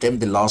didn't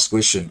attempt the last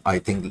question. I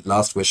think the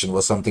last question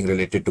was something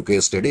related to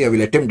case study. I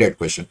will attempt that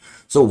question.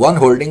 So one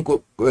holding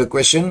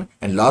question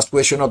and last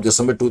question of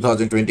December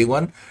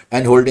 2021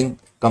 and holding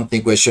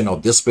company question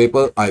of this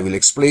paper I will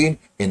explain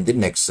in the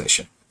next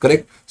session.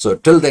 Correct? So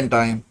till then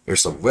time,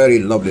 it's a very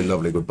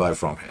lovely goodbye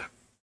from here.